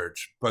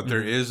research, but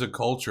there is a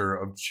culture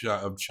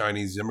of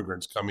Chinese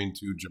immigrants coming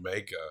to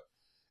Jamaica.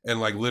 And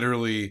like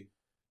literally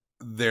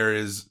there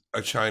is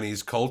a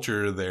Chinese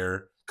culture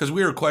there. Because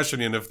we were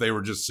questioning if they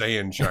were just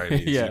saying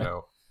Chinese,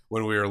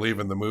 when we were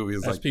leaving the movie.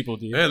 It's like, people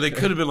do. Yeah, they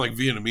could have been like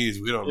Vietnamese.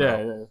 We don't know.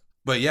 Yeah.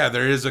 But yeah,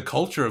 there is a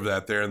culture of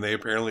that there, and they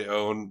apparently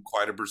own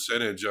quite a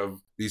percentage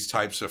of these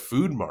types of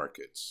food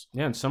markets.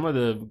 Yeah, and some of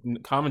the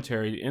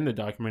commentary in the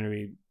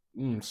documentary,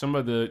 some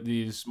of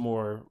these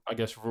more, I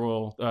guess,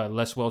 rural,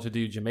 less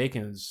well-to-do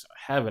Jamaicans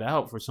have it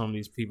out for some of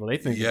these people. They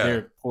think that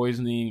they're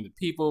poisoning the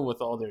people with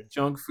all their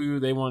junk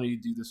food. They want to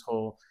do this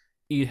whole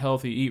eat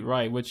healthy, eat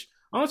right, which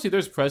honestly,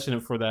 there's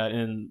precedent for that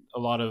in a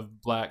lot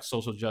of Black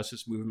social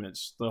justice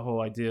movements. The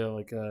whole idea,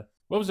 like,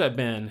 what was that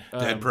band?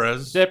 Dead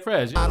Prez. Dead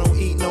Prez. I don't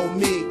eat no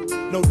meat,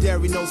 no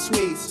dairy, no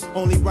sweets.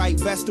 Only ripe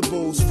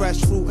vegetables,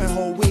 fresh fruit and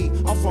whole wheat.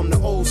 I'm from the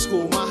old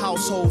school. My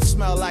household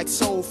smell like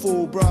soul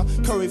food,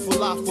 bruh. Curry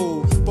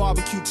falafel,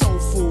 barbecue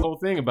tofu. The whole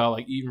thing about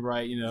like eating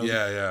right,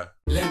 Yeah.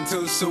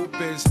 Lentil soup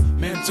is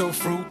mental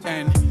fruit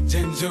and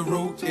ginger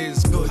root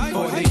is good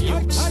for the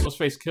youth.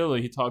 Ghostface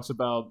Killah, he talks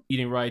about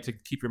eating right to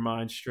keep your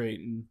mind straight.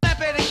 And At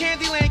the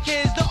Candyland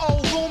kids, the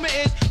old rumor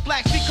is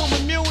blacks become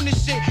immune to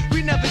shit.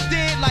 We never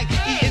did, like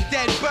eating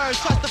dead birds.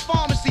 Trust the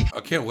pharmacy.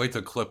 I can't wait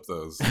to clip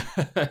those.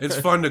 It's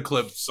fun to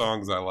clip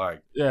songs I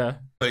like. Yeah.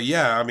 But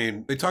yeah, I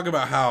mean, they talk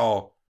about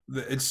how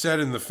it's said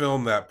in the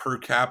film that per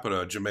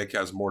capita, Jamaica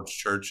has more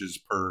churches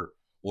per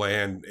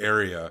land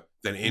area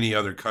than any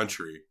other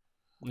country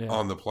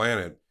on the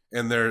planet.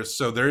 And there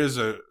is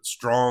a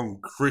strong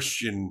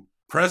Christian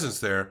presence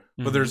there,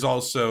 but there's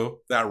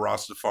also that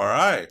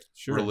Rastafari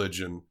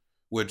religion,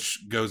 which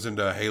goes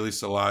into Haile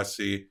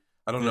Selassie.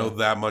 I don't know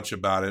that much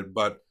about it,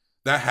 but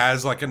that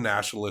has like a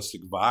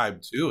nationalistic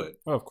vibe to it.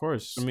 Oh, of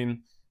course. I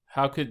mean,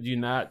 how could you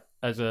not,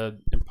 as a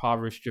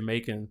impoverished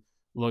Jamaican,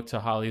 look to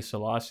Haile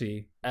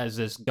Selassie as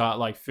this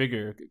godlike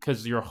figure?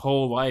 Because your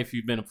whole life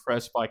you've been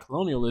oppressed by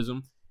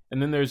colonialism.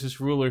 And then there's this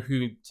ruler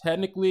who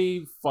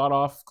technically fought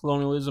off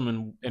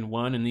colonialism and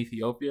won in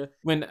Ethiopia.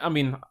 When, I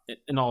mean,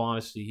 in all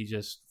honesty, he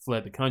just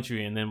fled the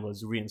country and then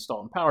was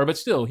reinstalled in power. But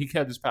still, he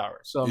kept his power.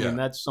 So, I mean,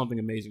 that's something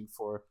amazing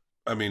for...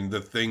 I mean,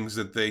 the things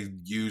that they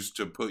use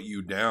to put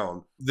you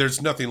down,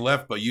 there's nothing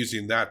left but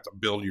using that to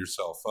build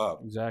yourself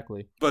up.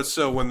 Exactly. But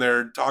so when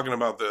they're talking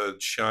about the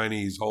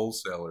Chinese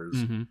wholesalers...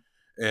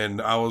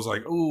 And I was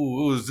like,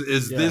 "Ooh,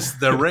 is this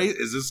the race?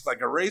 Is this like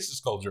a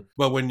racist culture?"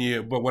 But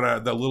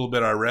the little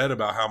bit I read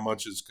about how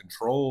much is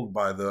controlled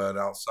by the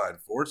outside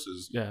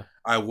forces,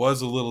 I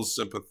was a little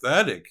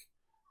sympathetic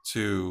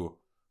to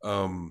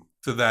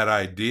that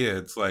idea.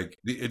 It's like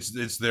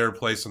it's their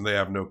place and they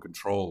have no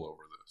control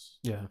over this.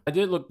 Yeah, I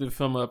did look the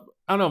film up.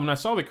 I don't know. When I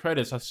saw the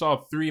credits, I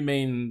saw 3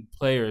 main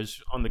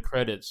players on the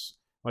credits,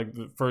 like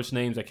the first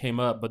names that came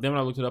up. But then when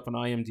I looked it up on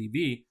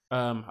IMDb,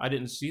 I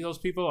didn't see those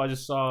people. I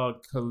just saw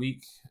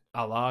Khalik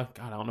Allah.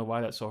 God, I don't know why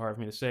that's so hard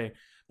for me to say.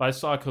 But I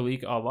saw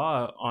Khalik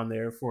Allah on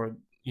there for,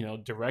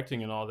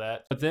 directing and all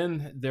that. But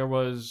then there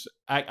was,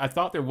 I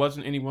thought there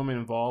wasn't any woman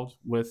involved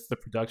with the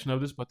production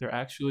of this, but there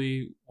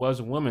actually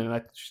was a woman.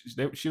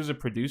 And she was a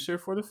producer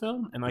for the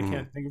film, and I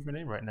can't think of her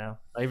name right now.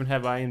 I even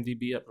have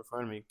IMDb up in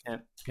front of me.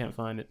 Can't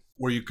find it.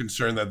 Were you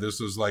concerned that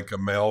this was like a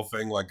male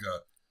thing, like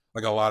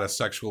a lot of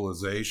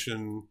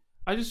sexualization?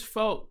 I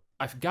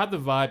got the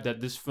vibe that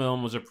this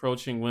film was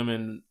approaching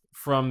women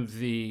from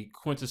the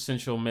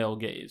quintessential male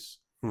gaze.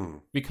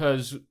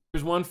 Because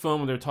there's one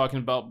film where they're talking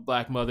about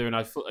Black Mother, and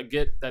I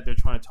get that they're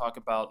trying to talk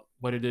about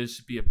what it is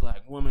to be a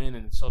Black woman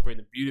and celebrate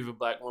the beauty of a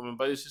Black woman,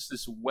 but it's just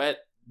this wet,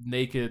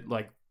 naked,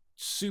 like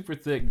super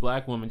thick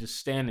Black woman just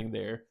standing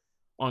there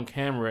on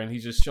camera, and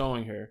he's just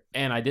showing her.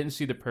 And I didn't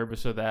see the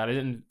purpose of that. I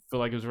didn't feel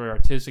like it was very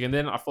artistic. And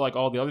then I feel like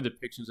all the other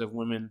depictions of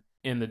women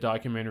in the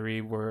documentary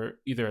were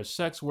either as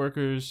sex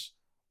workers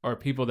or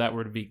people that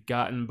were to be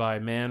gotten by a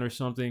man or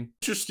something.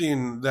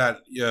 Interesting that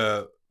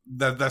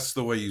that's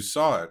the way you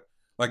saw it.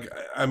 Like,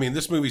 I mean,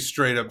 this movie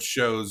straight up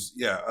shows,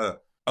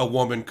 a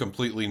woman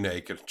completely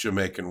naked,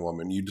 Jamaican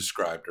woman. You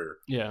described her.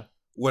 Yeah.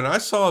 When I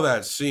saw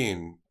that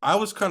scene, I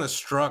was kind of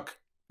struck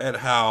at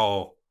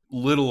how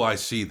little I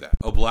see that.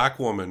 A Black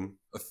woman,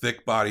 a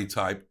thick body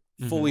type,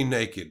 fully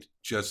naked,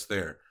 just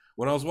there.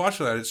 When I was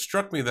watching that, it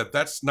struck me that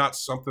that's not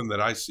something that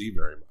I see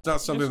very much. It's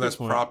not something that's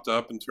propped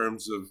up in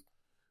terms of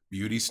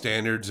beauty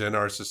standards in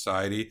our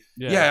society.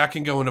 I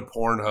can go into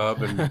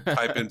Pornhub and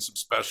type in some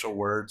special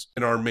words.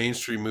 In our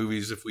mainstream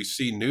movies, if we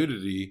see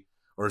nudity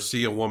or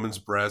see a woman's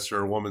breast or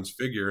a woman's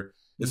figure,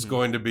 it's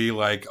going to be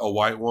like a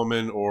white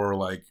woman or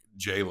like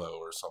J-Lo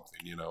or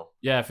something, you know?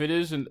 Yeah, if it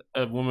isn't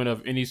a woman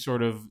of any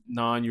sort of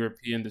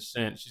non-European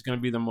descent, she's going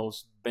to be the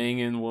most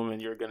banging woman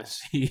you're going to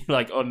see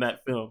like on that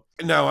film.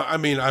 Now, I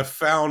mean, I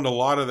found a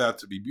lot of that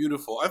to be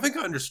beautiful. I think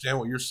I understand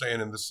what you're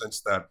saying in the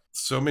sense that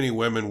so many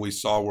women we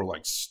saw were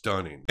like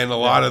stunning. And a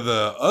lot of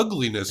the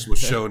ugliness was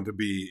shown to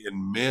be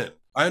in men.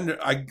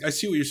 I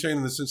see what you're saying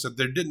in the sense that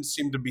there didn't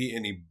seem to be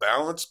any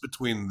balance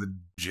between the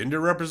gender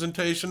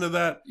representation of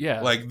that.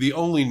 Yeah. Like the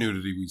only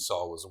nudity we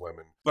saw was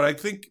women. But I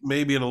think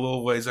maybe in a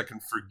little ways I can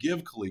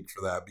forgive Khalik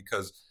for that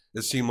because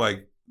it seemed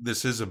like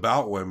this is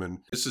about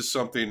women. This is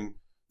something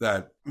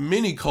that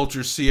many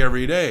cultures see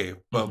every day,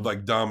 but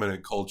like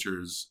dominant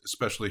cultures,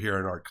 especially here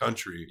in our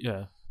country,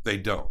 they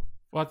don't.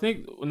 Well, I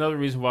think another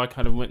reason why I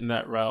kind of went in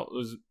that route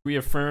was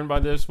reaffirmed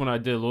by this when I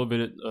did a little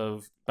bit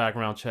of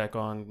background check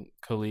on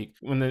Khalik.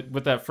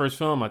 With that first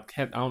film, I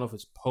don't know if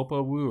it's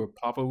Popa Wu or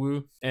Papa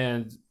Wu.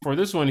 And for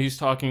this one, he's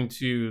talking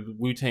to the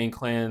Wu-Tang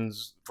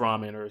Clan's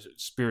Brahmin or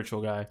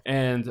spiritual guy.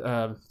 And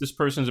this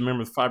person's a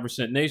member of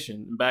 5%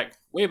 Nation.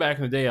 Way back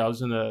in the day, I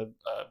was in a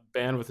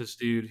band with this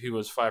dude who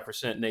was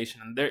 5% Nation.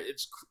 And I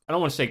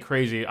don't want to say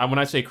crazy. When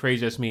I say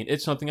crazy, I just mean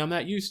it's something I'm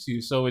not used to.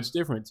 So it's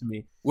different to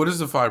me. What is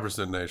the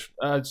 5% Nation?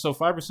 So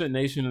 5%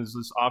 Nation is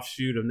this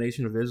offshoot of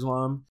Nation of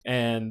Islam.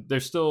 And they're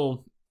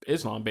still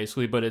Islam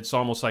basically, but it's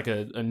almost like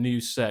a new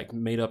sect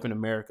made up in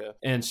America.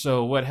 And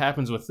so what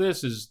happens with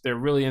this is they're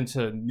really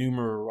into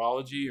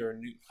numerology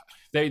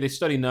they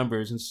study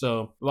numbers. And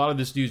so a lot of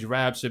this dude's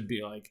raps would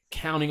be like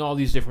counting all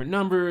these different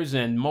numbers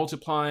and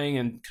multiplying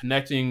and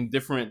connecting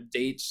different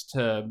dates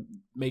to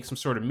make some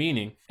sort of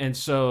meaning. And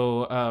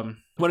so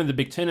one of the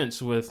big tenets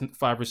with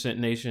 5%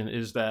 Nation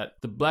is that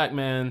the black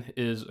man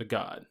is a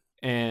god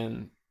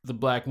and the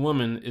black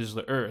woman is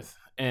the earth.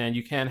 And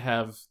you can't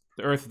have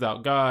the earth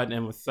without God,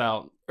 and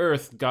without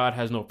earth, God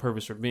has no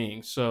purpose for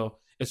being. So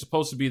it's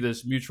supposed to be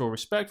this mutual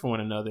respect for one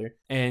another,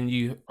 and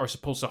you are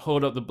supposed to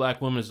hold up the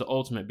black woman as the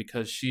ultimate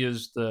because she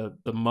is the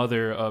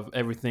mother of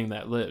everything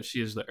that lives.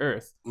 She is the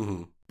earth.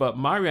 Mm-hmm. But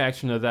my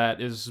reaction to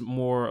that is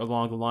more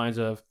along the lines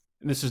of,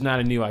 and this is not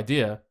a new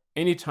idea,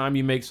 anytime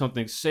you make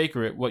something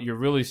sacred, what you're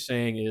really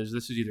saying is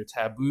this is either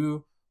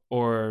taboo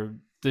or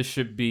this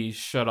should be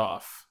shut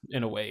off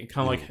in a way.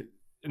 Kind of like,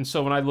 and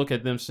so when I look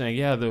at them saying,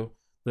 yeah, the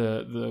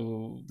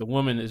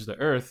woman is the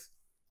earth,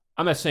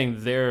 I'm not saying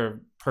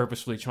they're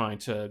purposefully trying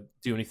to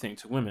do anything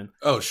to women.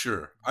 Oh,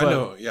 sure. I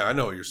know what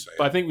you're saying.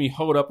 But I think when you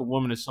hold up a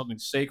woman as something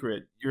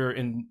sacred, you're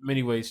in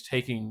many ways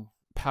taking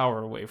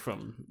power away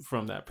from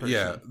that person.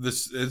 Yeah,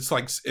 it's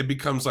like it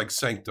becomes like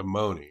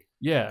sanctimony.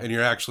 Yeah. And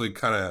you're actually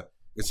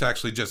it's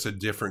actually just a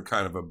different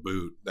kind of a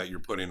boot that you're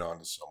putting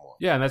onto someone.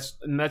 Yeah,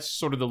 and that's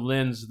sort of the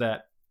lens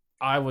that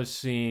I was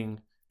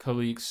seeing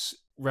Khalik's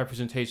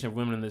representation of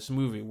women in this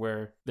movie,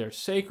 where they're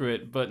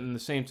sacred, but in the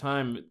same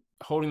time,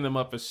 holding them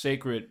up as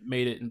sacred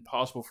made it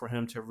impossible for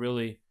him to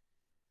really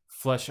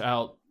flesh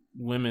out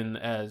women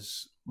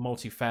as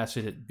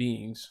multifaceted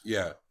beings.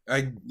 Yeah.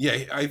 I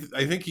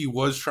think he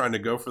was trying to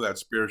go for that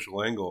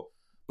spiritual angle,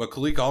 but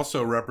Khalik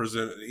also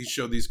he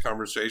showed these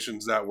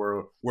conversations that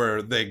were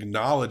where they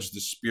acknowledged the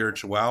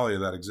spirituality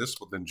that exists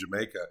within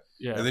Jamaica.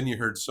 Yeah. And then you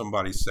heard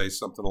somebody say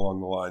something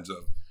along the lines of,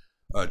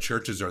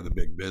 churches are the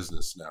big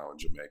business now in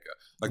Jamaica.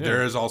 Like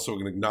there is also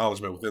an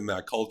acknowledgement within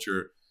that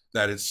culture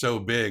that it's so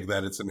big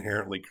that it's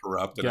inherently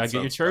corrupt. Yeah, get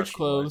your church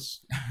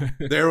clothes.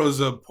 There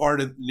was a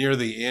part near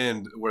the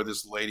end where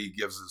this lady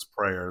gives this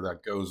prayer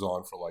that goes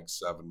on for like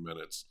 7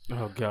 minutes.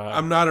 Oh God!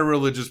 I'm not a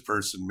religious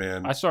person,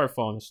 man. I started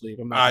falling asleep.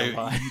 I'm not gonna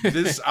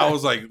lie. I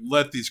was like,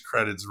 let these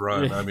credits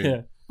run. I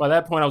mean, by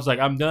that point, I was like,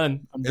 I'm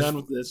done. I'm done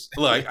with this.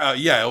 Like,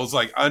 it was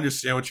like, I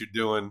understand what you're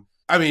doing.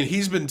 I mean,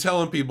 he's been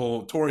telling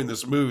people touring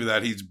this movie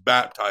that he's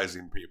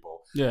baptizing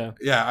people. Yeah.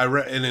 Yeah. I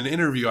read in an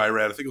interview I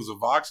think it was a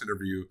Vox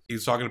interview. He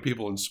was talking to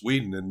people in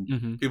Sweden,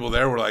 and people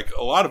there were like,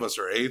 a lot of us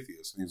are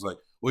atheists. And he's like,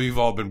 well, you've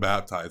all been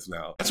baptized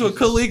now. That's what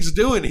Khalik's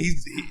doing. He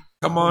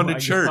come on to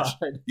church.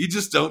 God. You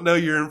just don't know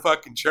you're in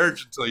fucking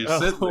church until you're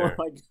sitting there.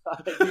 Oh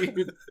my God,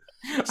 dude.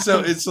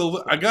 So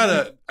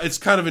it's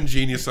kind of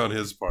ingenious on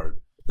his part.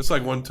 It's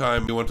like one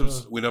time we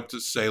went up to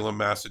Salem,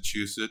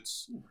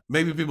 Massachusetts.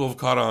 Maybe people have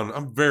caught on.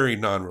 I'm very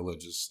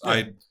non-religious.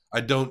 Yeah.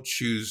 I don't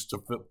choose to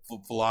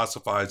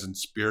philosophize in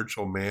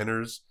spiritual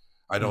manners.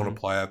 I don't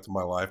apply that to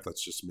my life.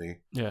 That's just me.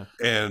 Yeah.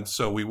 And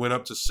so we went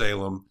up to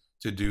Salem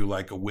to do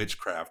like a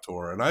witchcraft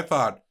tour. And I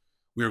thought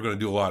we were going to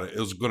do it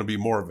was going to be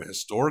more of a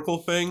historical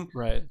thing.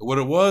 Right. What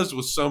it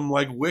was some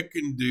like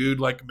Wiccan dude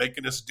like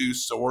making us do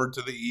sword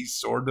to the east,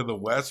 sword to the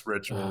west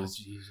rituals.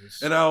 Oh,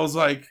 Jesus. And I was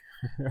like...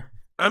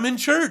 I'm in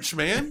church,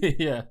 man.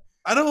 Yeah.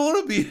 I don't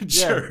want to be in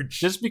church.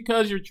 Just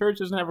because your church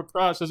doesn't have a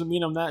cross doesn't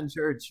mean I'm not in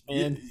church,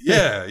 man.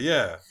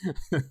 Yeah.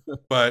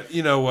 But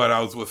you know what? I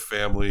was with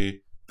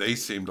family. They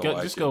seemed to like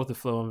it. Just go with the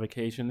flow on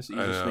vacation. It's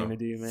the easiest thing to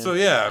do, man. So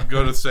yeah,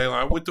 go to Salem.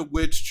 I went to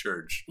witch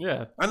church.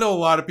 Yeah. I know a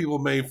lot of people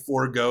may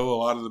forego a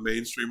lot of the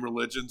mainstream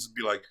religions and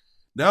be like,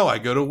 no, I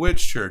go to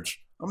witch church.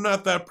 I'm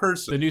not that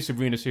person. The new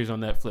Sabrina series on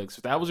Netflix.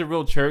 If that was a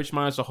real church,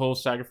 minus the whole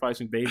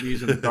sacrificing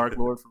babies and the Dark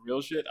Lord for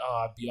real shit,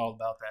 I'd be all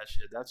about that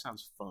shit. That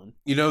sounds fun.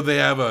 You know, they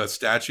have a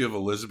statue of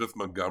Elizabeth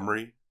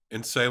Montgomery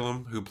in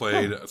Salem who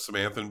played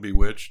Samantha in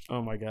Bewitched.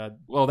 Oh my God.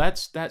 Well,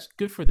 that's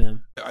good for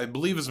them. I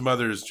believe his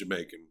mother is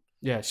Jamaican.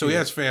 Yeah. So he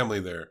has family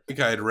there. I think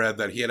I had read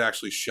that he had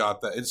actually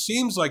shot that. It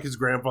seems like his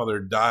grandfather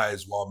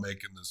dies while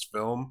making this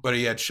film, but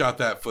he had shot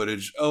that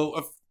footage,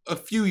 a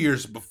few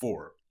years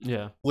before.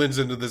 Yeah. Lends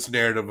into this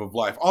narrative of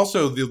life.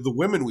 Also, the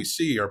women we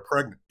see are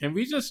pregnant. Can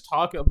we just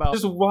talk about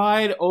this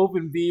wide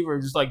open beaver,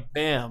 just like,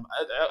 bam.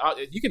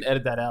 You can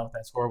edit that out.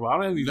 That's horrible.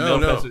 I don't even know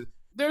if that's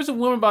there's a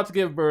woman about to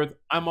give birth.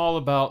 I'm all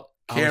about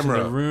camera.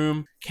 I was in the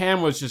room.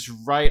 Camera's just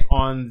right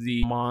on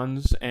the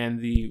mons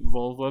and the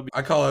vulva.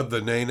 I call it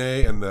the nay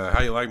nay and the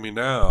how you like me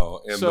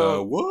now and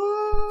the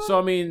what? So,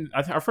 I mean,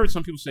 I've heard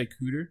some people say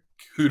cooter.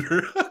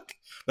 Cooter?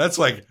 That's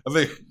like, I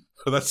think...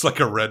 That's like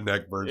a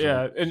redneck version.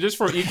 Yeah, and just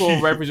for equal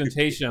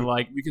representation,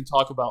 like we can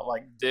talk about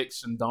like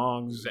dicks and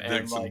dongs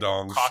and like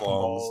dongs, cock and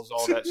balls,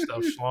 all that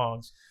stuff,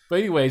 schlongs.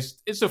 But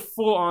anyways, it's a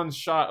full-on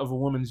shot of a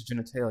woman's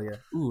genitalia.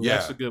 Ooh,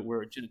 that's a good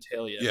word,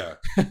 genitalia. Yeah,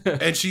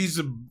 and she's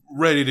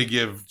ready to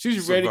give.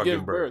 She's ready to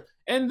give birth.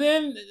 And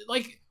then,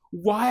 like,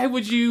 why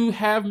would you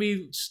have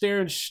me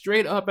staring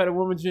straight up at a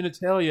woman's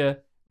genitalia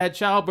at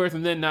childbirth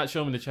and then not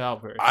show me the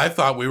childbirth? I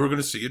thought we were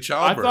going to see a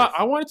childbirth.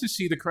 I wanted to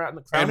see the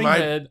crowning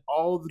head,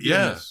 all of the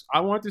goodness.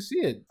 I wanted to see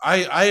it.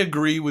 I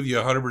agree with you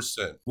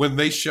 100%. When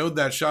they showed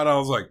that shot, I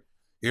was like,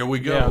 here we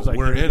go. Yeah, like,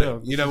 we're in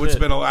it. You know, it's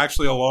been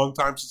actually a long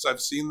time since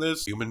I've seen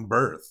this. Human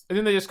birth. And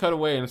then they just cut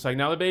away and it's like,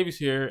 now the baby's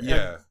here.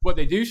 Yeah. And what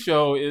they do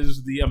show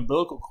is the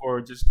umbilical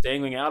cord just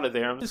dangling out of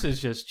there. This is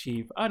just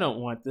cheap. I don't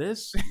want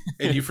this.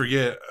 And you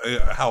forget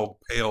how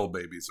pale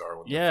babies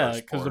are. When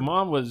because the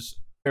mom was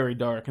very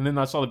dark, and then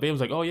I saw the baby. I was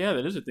like, "Oh yeah,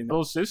 that is a thing." My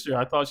little sister,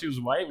 I thought she was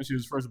white when she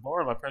was first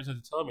born. My parents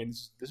had to tell me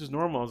this is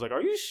normal. I was like,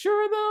 "Are you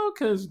sure though?"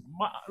 Because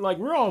like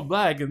we're all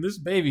black, and this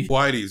baby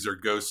whiteys are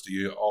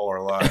ghosty all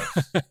our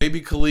lives.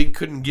 Maybe Khalik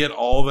couldn't get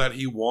all that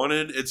he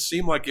wanted. It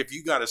seemed like if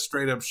you got a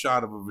straight up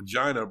shot of a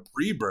vagina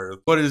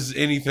pre-birth, what is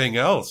anything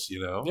else? You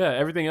know? Yeah,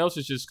 everything else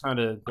is just kind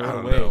of I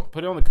don't away. know.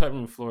 Put it on the cutting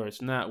room floor.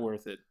 It's not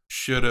worth it.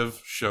 Should have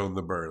shown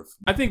the birth.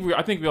 I think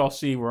we all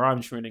see where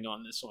I'm trending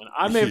on this one.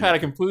 I may have had a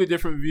completely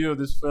different view of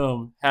this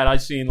film had I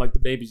seen like the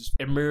baby just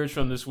emerge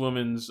from this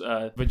woman's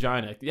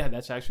vagina. Yeah,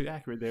 that's actually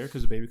accurate there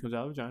because the baby comes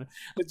out of the vagina.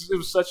 It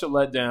was such a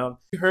letdown.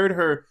 You heard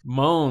her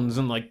moans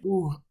and like,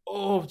 ooh,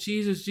 oh,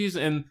 Jesus,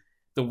 and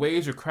the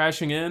waves are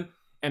crashing in.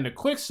 And a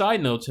quick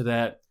side note to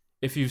that,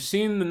 if you've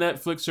seen the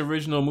Netflix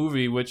original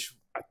movie, which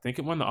I think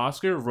it won the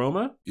Oscar,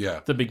 Roma.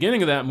 Yeah. The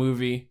beginning of that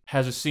movie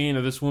has a scene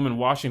of this woman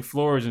washing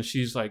floors, and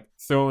she's like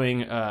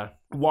throwing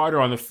water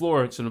on the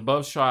floor. It's an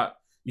above shot.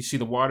 You see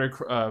the water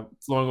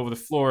flowing over the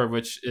floor,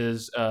 which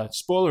is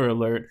spoiler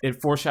alert.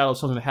 It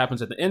foreshadows something that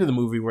happens at the end of the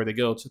movie where they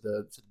go to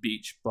the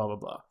beach. Blah blah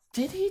blah.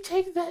 Did he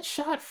take that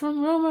shot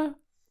from Roma?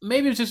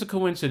 Maybe it's just a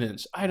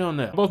coincidence. I don't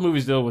know. Both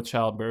movies deal with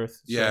childbirth.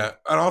 So. Yeah.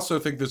 I also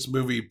think this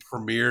movie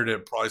premiered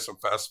at probably some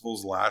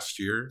festivals last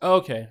year.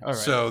 Okay. All right.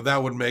 So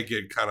that would make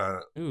it kind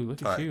of... Ooh,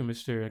 look at you,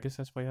 Mr. I guess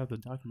that's why you have the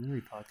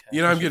documentary podcast.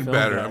 You know, I'm getting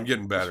better. I'm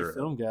getting better.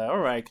 Film guy. All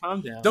right.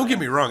 Calm down. Don't get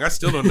me wrong. I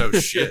still don't know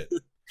shit.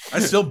 I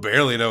still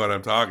barely know what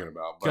I'm talking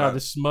about. But God, the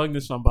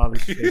smugness on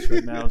Bobby's face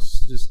right now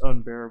is just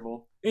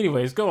unbearable.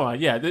 Anyways, go on.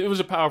 Yeah, it was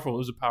a powerful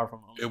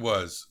moment. It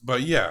was.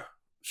 But yeah.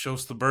 Show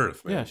us the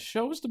birth, man. Yeah,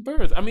 show us the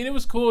birth. I mean, it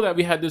was cool that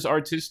we had this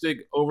artistic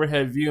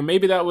overhead view.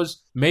 Maybe that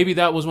was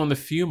one of the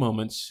few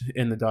moments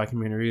in the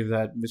documentary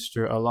that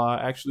Mr. Allah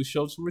actually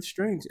showed some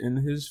restraint in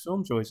his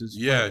film choices.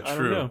 Yeah, but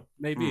true. I don't know.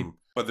 Maybe.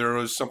 But there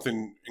was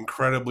something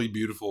incredibly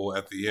beautiful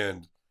at the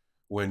end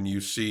when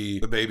you see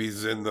the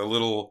babies in the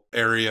little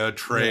area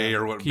tray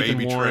or what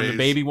baby trays, the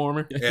baby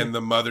warmer, and the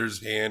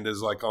mother's hand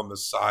is like on the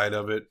side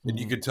of it, and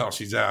you could tell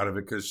she's out of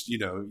it because she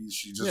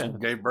just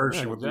gave birth.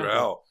 She went through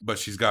hell, but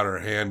she's got her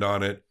hand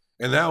on it,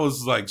 and that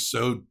was like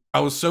so. I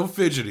was so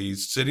fidgety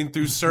sitting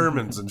through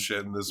sermons and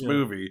shit in this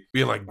movie,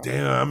 being like,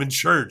 damn, I'm in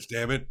church,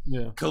 damn it.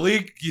 Yeah.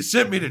 Khalik, you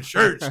sent me to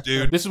church,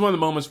 dude. This is one of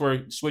the moments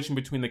where switching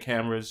between the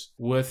cameras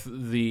with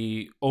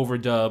the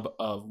overdub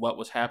of what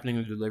was happening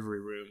in the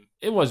delivery room.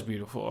 It was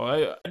beautiful.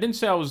 I didn't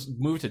say I was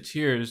moved to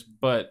tears,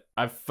 but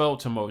I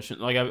felt emotion.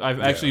 Like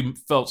I've actually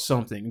felt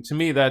something. To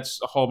me,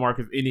 that's a hallmark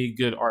of any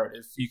good art.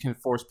 If you can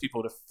force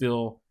people to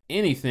feel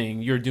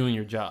anything, you're doing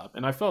your job.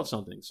 And I felt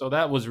something. So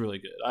that was really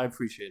good. I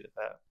appreciated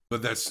that.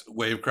 But that's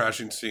wave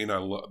crashing scene. I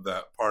love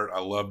that part. I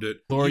loved it.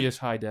 Glorious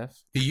high def.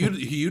 He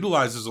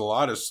utilizes a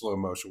lot of slow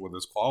motion with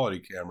his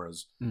quality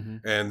cameras,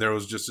 and there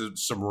was just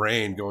some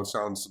rain going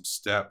down some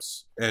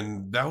steps,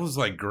 and that was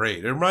like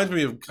great. It reminds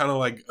me of kind of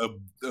like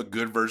a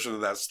good version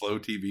of that slow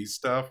TV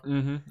stuff.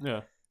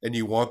 Yeah. and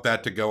you want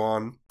that to go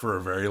on for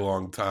a very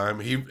long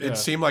time. It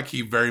seemed like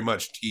he very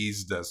much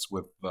teased us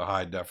with the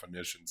high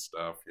definition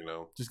stuff, you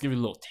know. Just give you a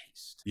little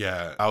taste.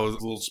 Yeah, I was a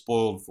little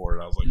spoiled for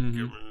it. I was like,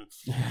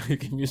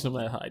 give me some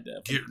of that high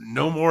def.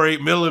 No more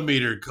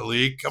 8mm,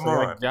 Khalik. Come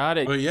on. I got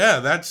it. But yeah,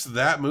 that's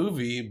that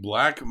movie,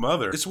 Black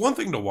Mother. It's one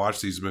thing to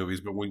watch these movies,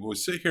 but when we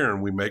sit here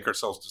and we make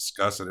ourselves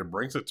discuss it, it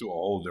brings it to a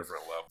whole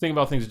different level. Think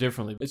about things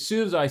differently. As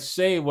soon as I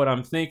say what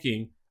I'm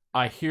thinking,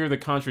 I hear the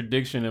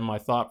contradiction in my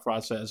thought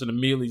process and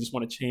immediately just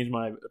want to change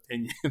my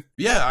opinion.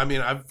 Yeah, I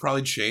mean, I've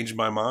probably changed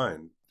my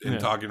mind in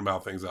talking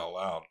about things out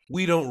loud.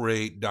 We don't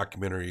rate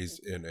documentaries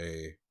in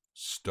a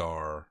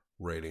star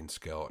rating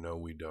scale. No,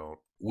 we don't.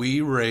 We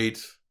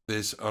rate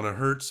this on a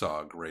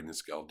Herzog rating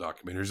scale.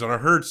 Documentaries on a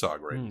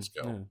Herzog rating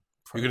scale. Yeah.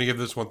 You're going to give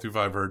this 1 through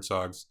 5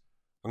 Herzogs.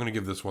 I'm going to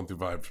give this 1 through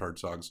 5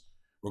 Herzogs.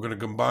 We're going to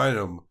combine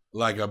them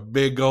like a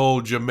big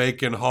old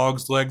Jamaican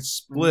hog's leg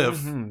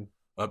spliff.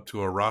 Up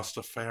to a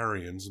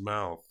Rastafarian's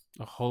mouth.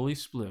 A holy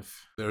spliff.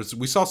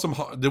 We saw some.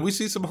 Did we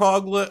see some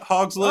hog's legs?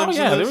 Oh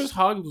yeah, there was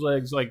hog's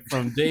legs like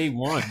from day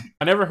one.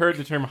 I never heard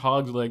the term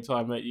hog's leg till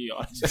I met you.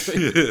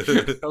 Honestly.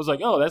 I was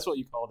like, oh, that's what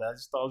you call that. I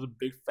just thought it was a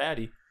big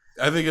fatty.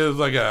 I think it was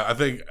like I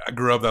think I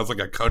grew up. That was like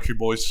a country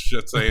boy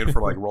shit saying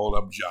for like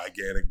rolling up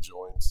gigantic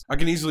joints. I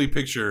can easily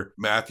picture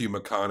Matthew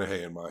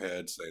McConaughey in my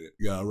head saying it.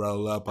 You gotta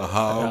roll up a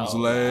hog's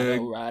leg.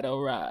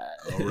 All right.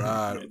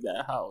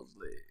 That hog's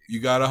leg. You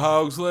got a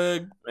hog's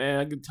leg?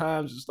 Man, good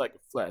times just like a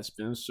flat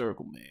spin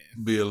circle, man.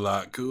 Be a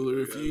lot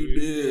cooler if you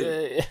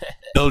did.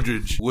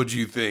 Eldridge, what'd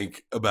you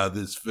think about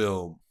this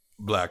film,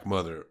 Black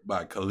Mother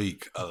by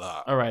Khalik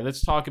Allah? All right,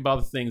 let's talk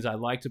about the things I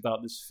liked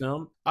about this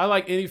film. I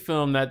like any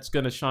film that's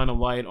going to shine a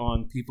light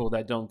on people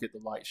that don't get the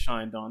light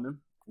shined on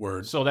them.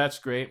 Word. So that's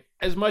great.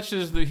 As much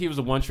as he was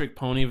a one-trick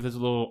pony with his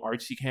little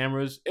artsy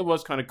cameras, it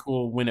was kind of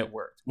cool when it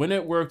worked. When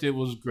it worked, it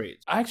was great.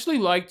 I actually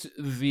liked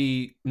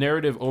the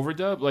narrative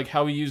overdub, like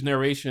how he used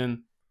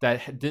narration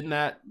that did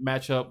not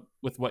match up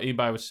with what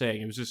anybody was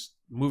saying. It was just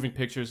moving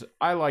pictures.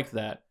 I liked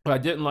that. What I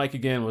didn't like,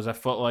 again, was I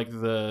felt like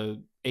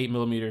the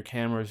 8mm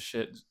camera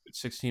shit,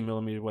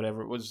 16mm,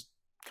 whatever, it was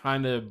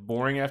kind of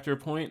boring after a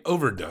point.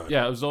 Overdone.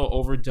 Yeah, it was all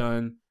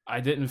overdone.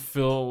 I didn't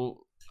feel...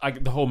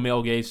 the whole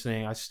male gaze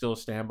thing, I still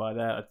stand by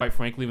that. Quite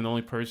frankly, the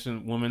only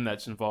woman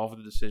that's involved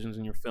with the decisions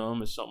in your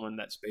film is someone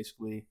that's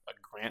basically a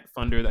grant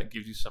funder that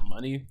gives you some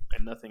money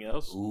and nothing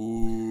else.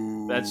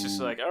 Ooh. That's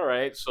just like, all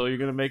right, so you're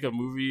going to make a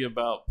movie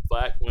about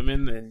black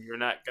women and you're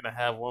not going to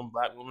have one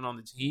black woman on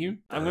the team?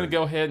 I'm going to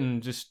go ahead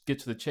and just get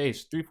to the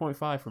chase.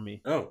 3.5 for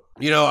me. Oh.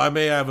 You know, I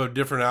may have a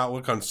different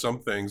outlook on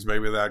some things.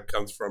 Maybe that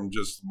comes from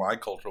just my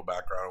cultural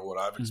background and what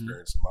I've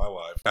experienced in my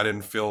life. I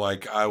didn't feel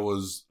like I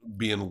was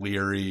being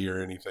leery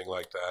or anything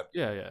like that.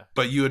 Yeah.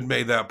 But you had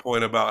made that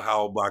point about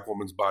how black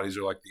women's bodies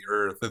are like the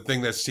earth. The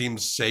thing that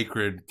seems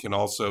sacred can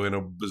also, in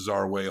a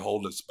bizarre way,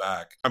 hold us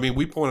back. I mean,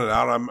 we pointed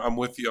out, I'm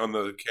with you on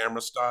the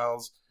camera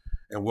styles,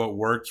 and what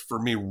worked for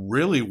me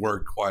really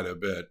worked quite a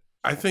bit.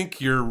 I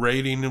think your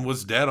rating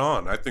was dead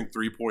on. I think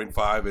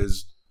 3.5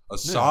 is a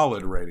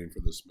solid rating for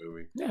this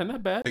movie. Yeah,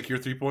 not bad. Take your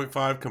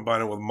 3.5,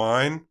 combine it with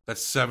mine.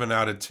 That's 7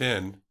 out of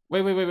 10.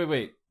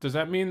 Wait. Does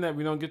that mean that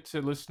we don't get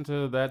to listen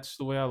to That's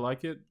the Way I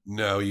Like It?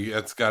 No,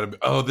 that's got to be.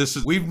 Oh,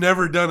 we've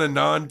never done a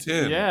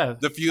non-10. Yeah.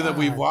 The few that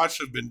we've watched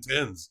have been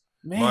 10s.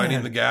 Man.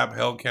 Minding the Gap,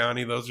 Hell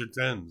County, those are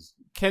 10s.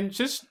 Can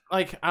just,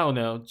 like, I don't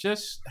know,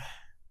 just,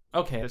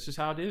 okay, that's just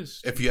how it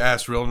is. If you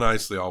ask real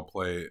nicely, I'll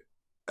play it.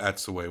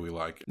 That's the way we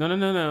like it.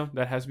 No.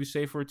 That has to be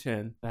safe for a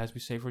 10. That has to be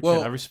safe for a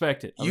 10. I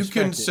respect it. You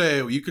can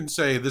say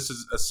this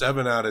is a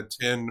 7 out of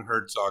 10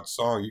 Herzog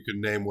song. You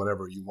can name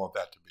whatever you want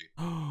that to be.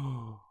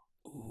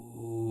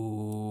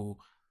 Ooh.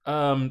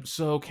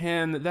 So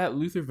can that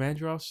Luther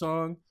Vandross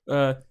song?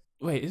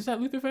 Wait, is that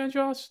Luther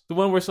Vandross? The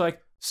one where it's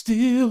like,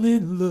 still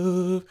in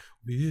love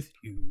with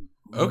you.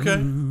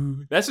 Okay.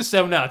 That's a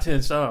 7 out of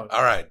 10 song.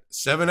 All right.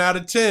 7 out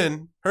of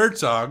 10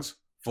 Herzogs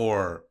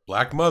for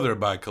Black Mother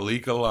by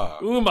Khalik Allah.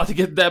 Ooh, I'm about to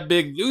get that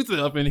big Luther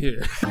up in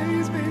here.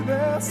 Please be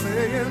there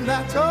saying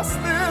that you're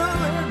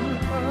still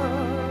in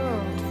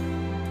love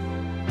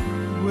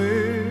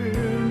with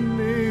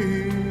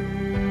me.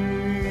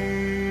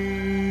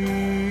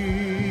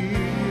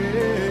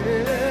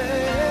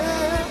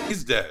 Yeah.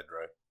 He's dead,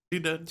 right? He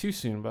dead? Too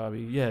soon,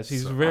 Bobby. Yes,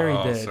 he's very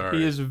dead. Sorry.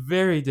 He is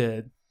very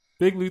dead.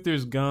 Big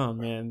Luther's gone,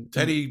 man.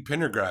 Teddy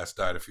Pendergrass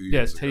died a few years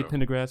ago. Yes, Teddy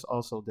Pendergrass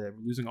also dead.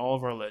 We're losing all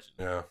of our legends.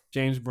 Yeah.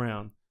 James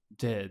Brown,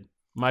 dead.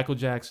 Michael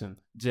Jackson,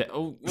 dead.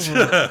 Oh,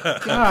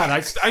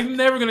 God, I'm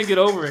never going to get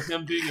over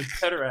him being a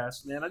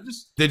pederast, man.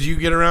 Did you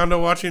get around to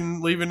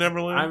watching Leaving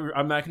Neverland?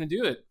 I'm not going to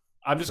do it.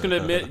 I'm just going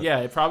to admit, yeah,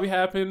 it probably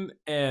happened,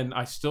 and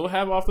I still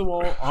have Off the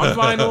Wall on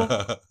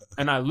vinyl,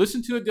 and I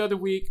listened to it the other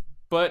week.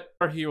 but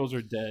our heroes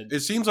are dead. It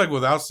seems like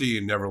without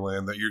seeing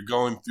Neverland that you're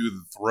going through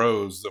the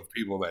throes of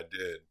people that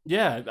did.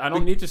 Yeah, I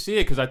don't need to see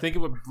it because I think it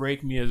would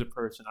break me as a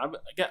person.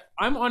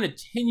 I'm on a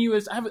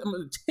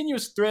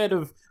tenuous thread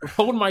of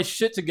holding my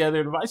shit together.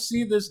 And if I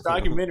see this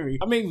documentary,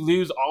 I may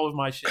lose all of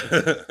my shit.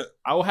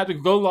 I will have to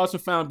go lost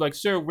and found. Like,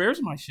 sir,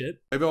 where's my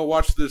shit? Maybe I'll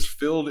watch this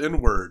Filled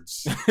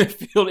Inwards.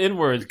 Filled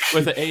Inwards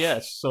with an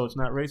AS, so it's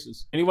not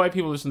racist. Any white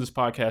people listen to this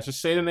podcast,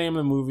 just say the name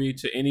of the movie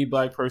to any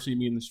black person you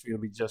meet in the street.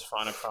 It'll be just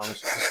fine. I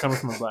promise. It's coming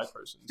from a black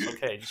person. It's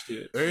okay, just do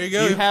it. There you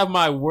go. You have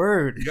my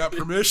word. You got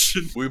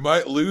permission. We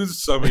might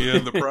lose some of you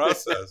in the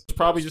process. It's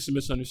probably just a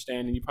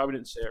misunderstanding. You probably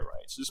didn't say it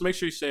right. So just make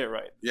sure you say it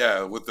right.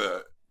 Yeah, with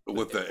the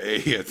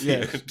A at the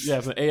end. Yeah,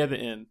 with the A at the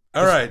end.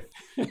 All right.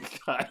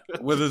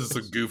 Well, this is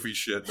some goofy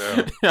shit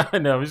now. I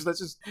know. Let's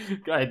just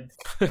go ahead.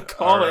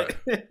 Call it.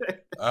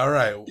 All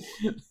right.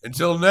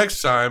 Until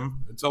next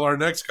time, until our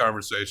next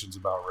conversations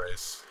about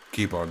race,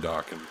 keep on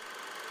docking.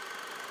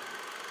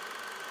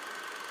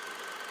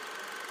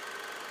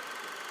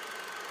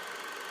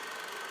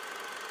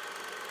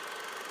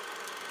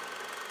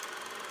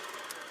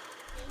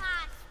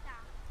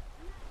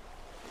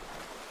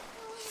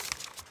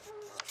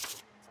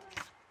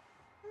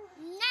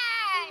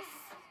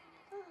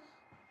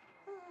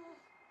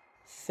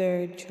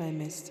 Third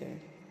trimester.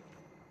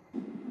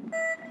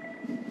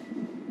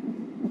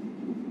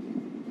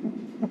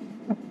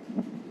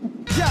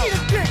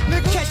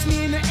 Catch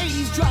me in the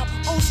 80s drop.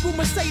 Old school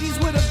Mercedes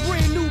with a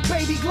brand new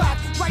baby Glock.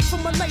 Right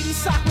from a lady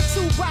sock with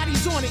 2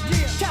 bodies on it.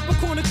 Yeah.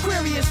 Capricorn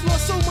Aquarius.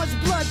 Lost so much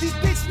blood. These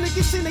bitch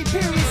niggas in they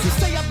periods. You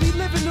say I be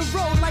living the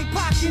road like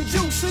Pac and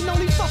Juice. And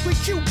only fuck with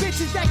cute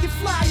bitches that can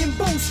fly and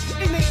boost.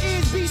 In their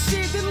ears be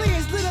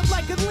chandeliers lit up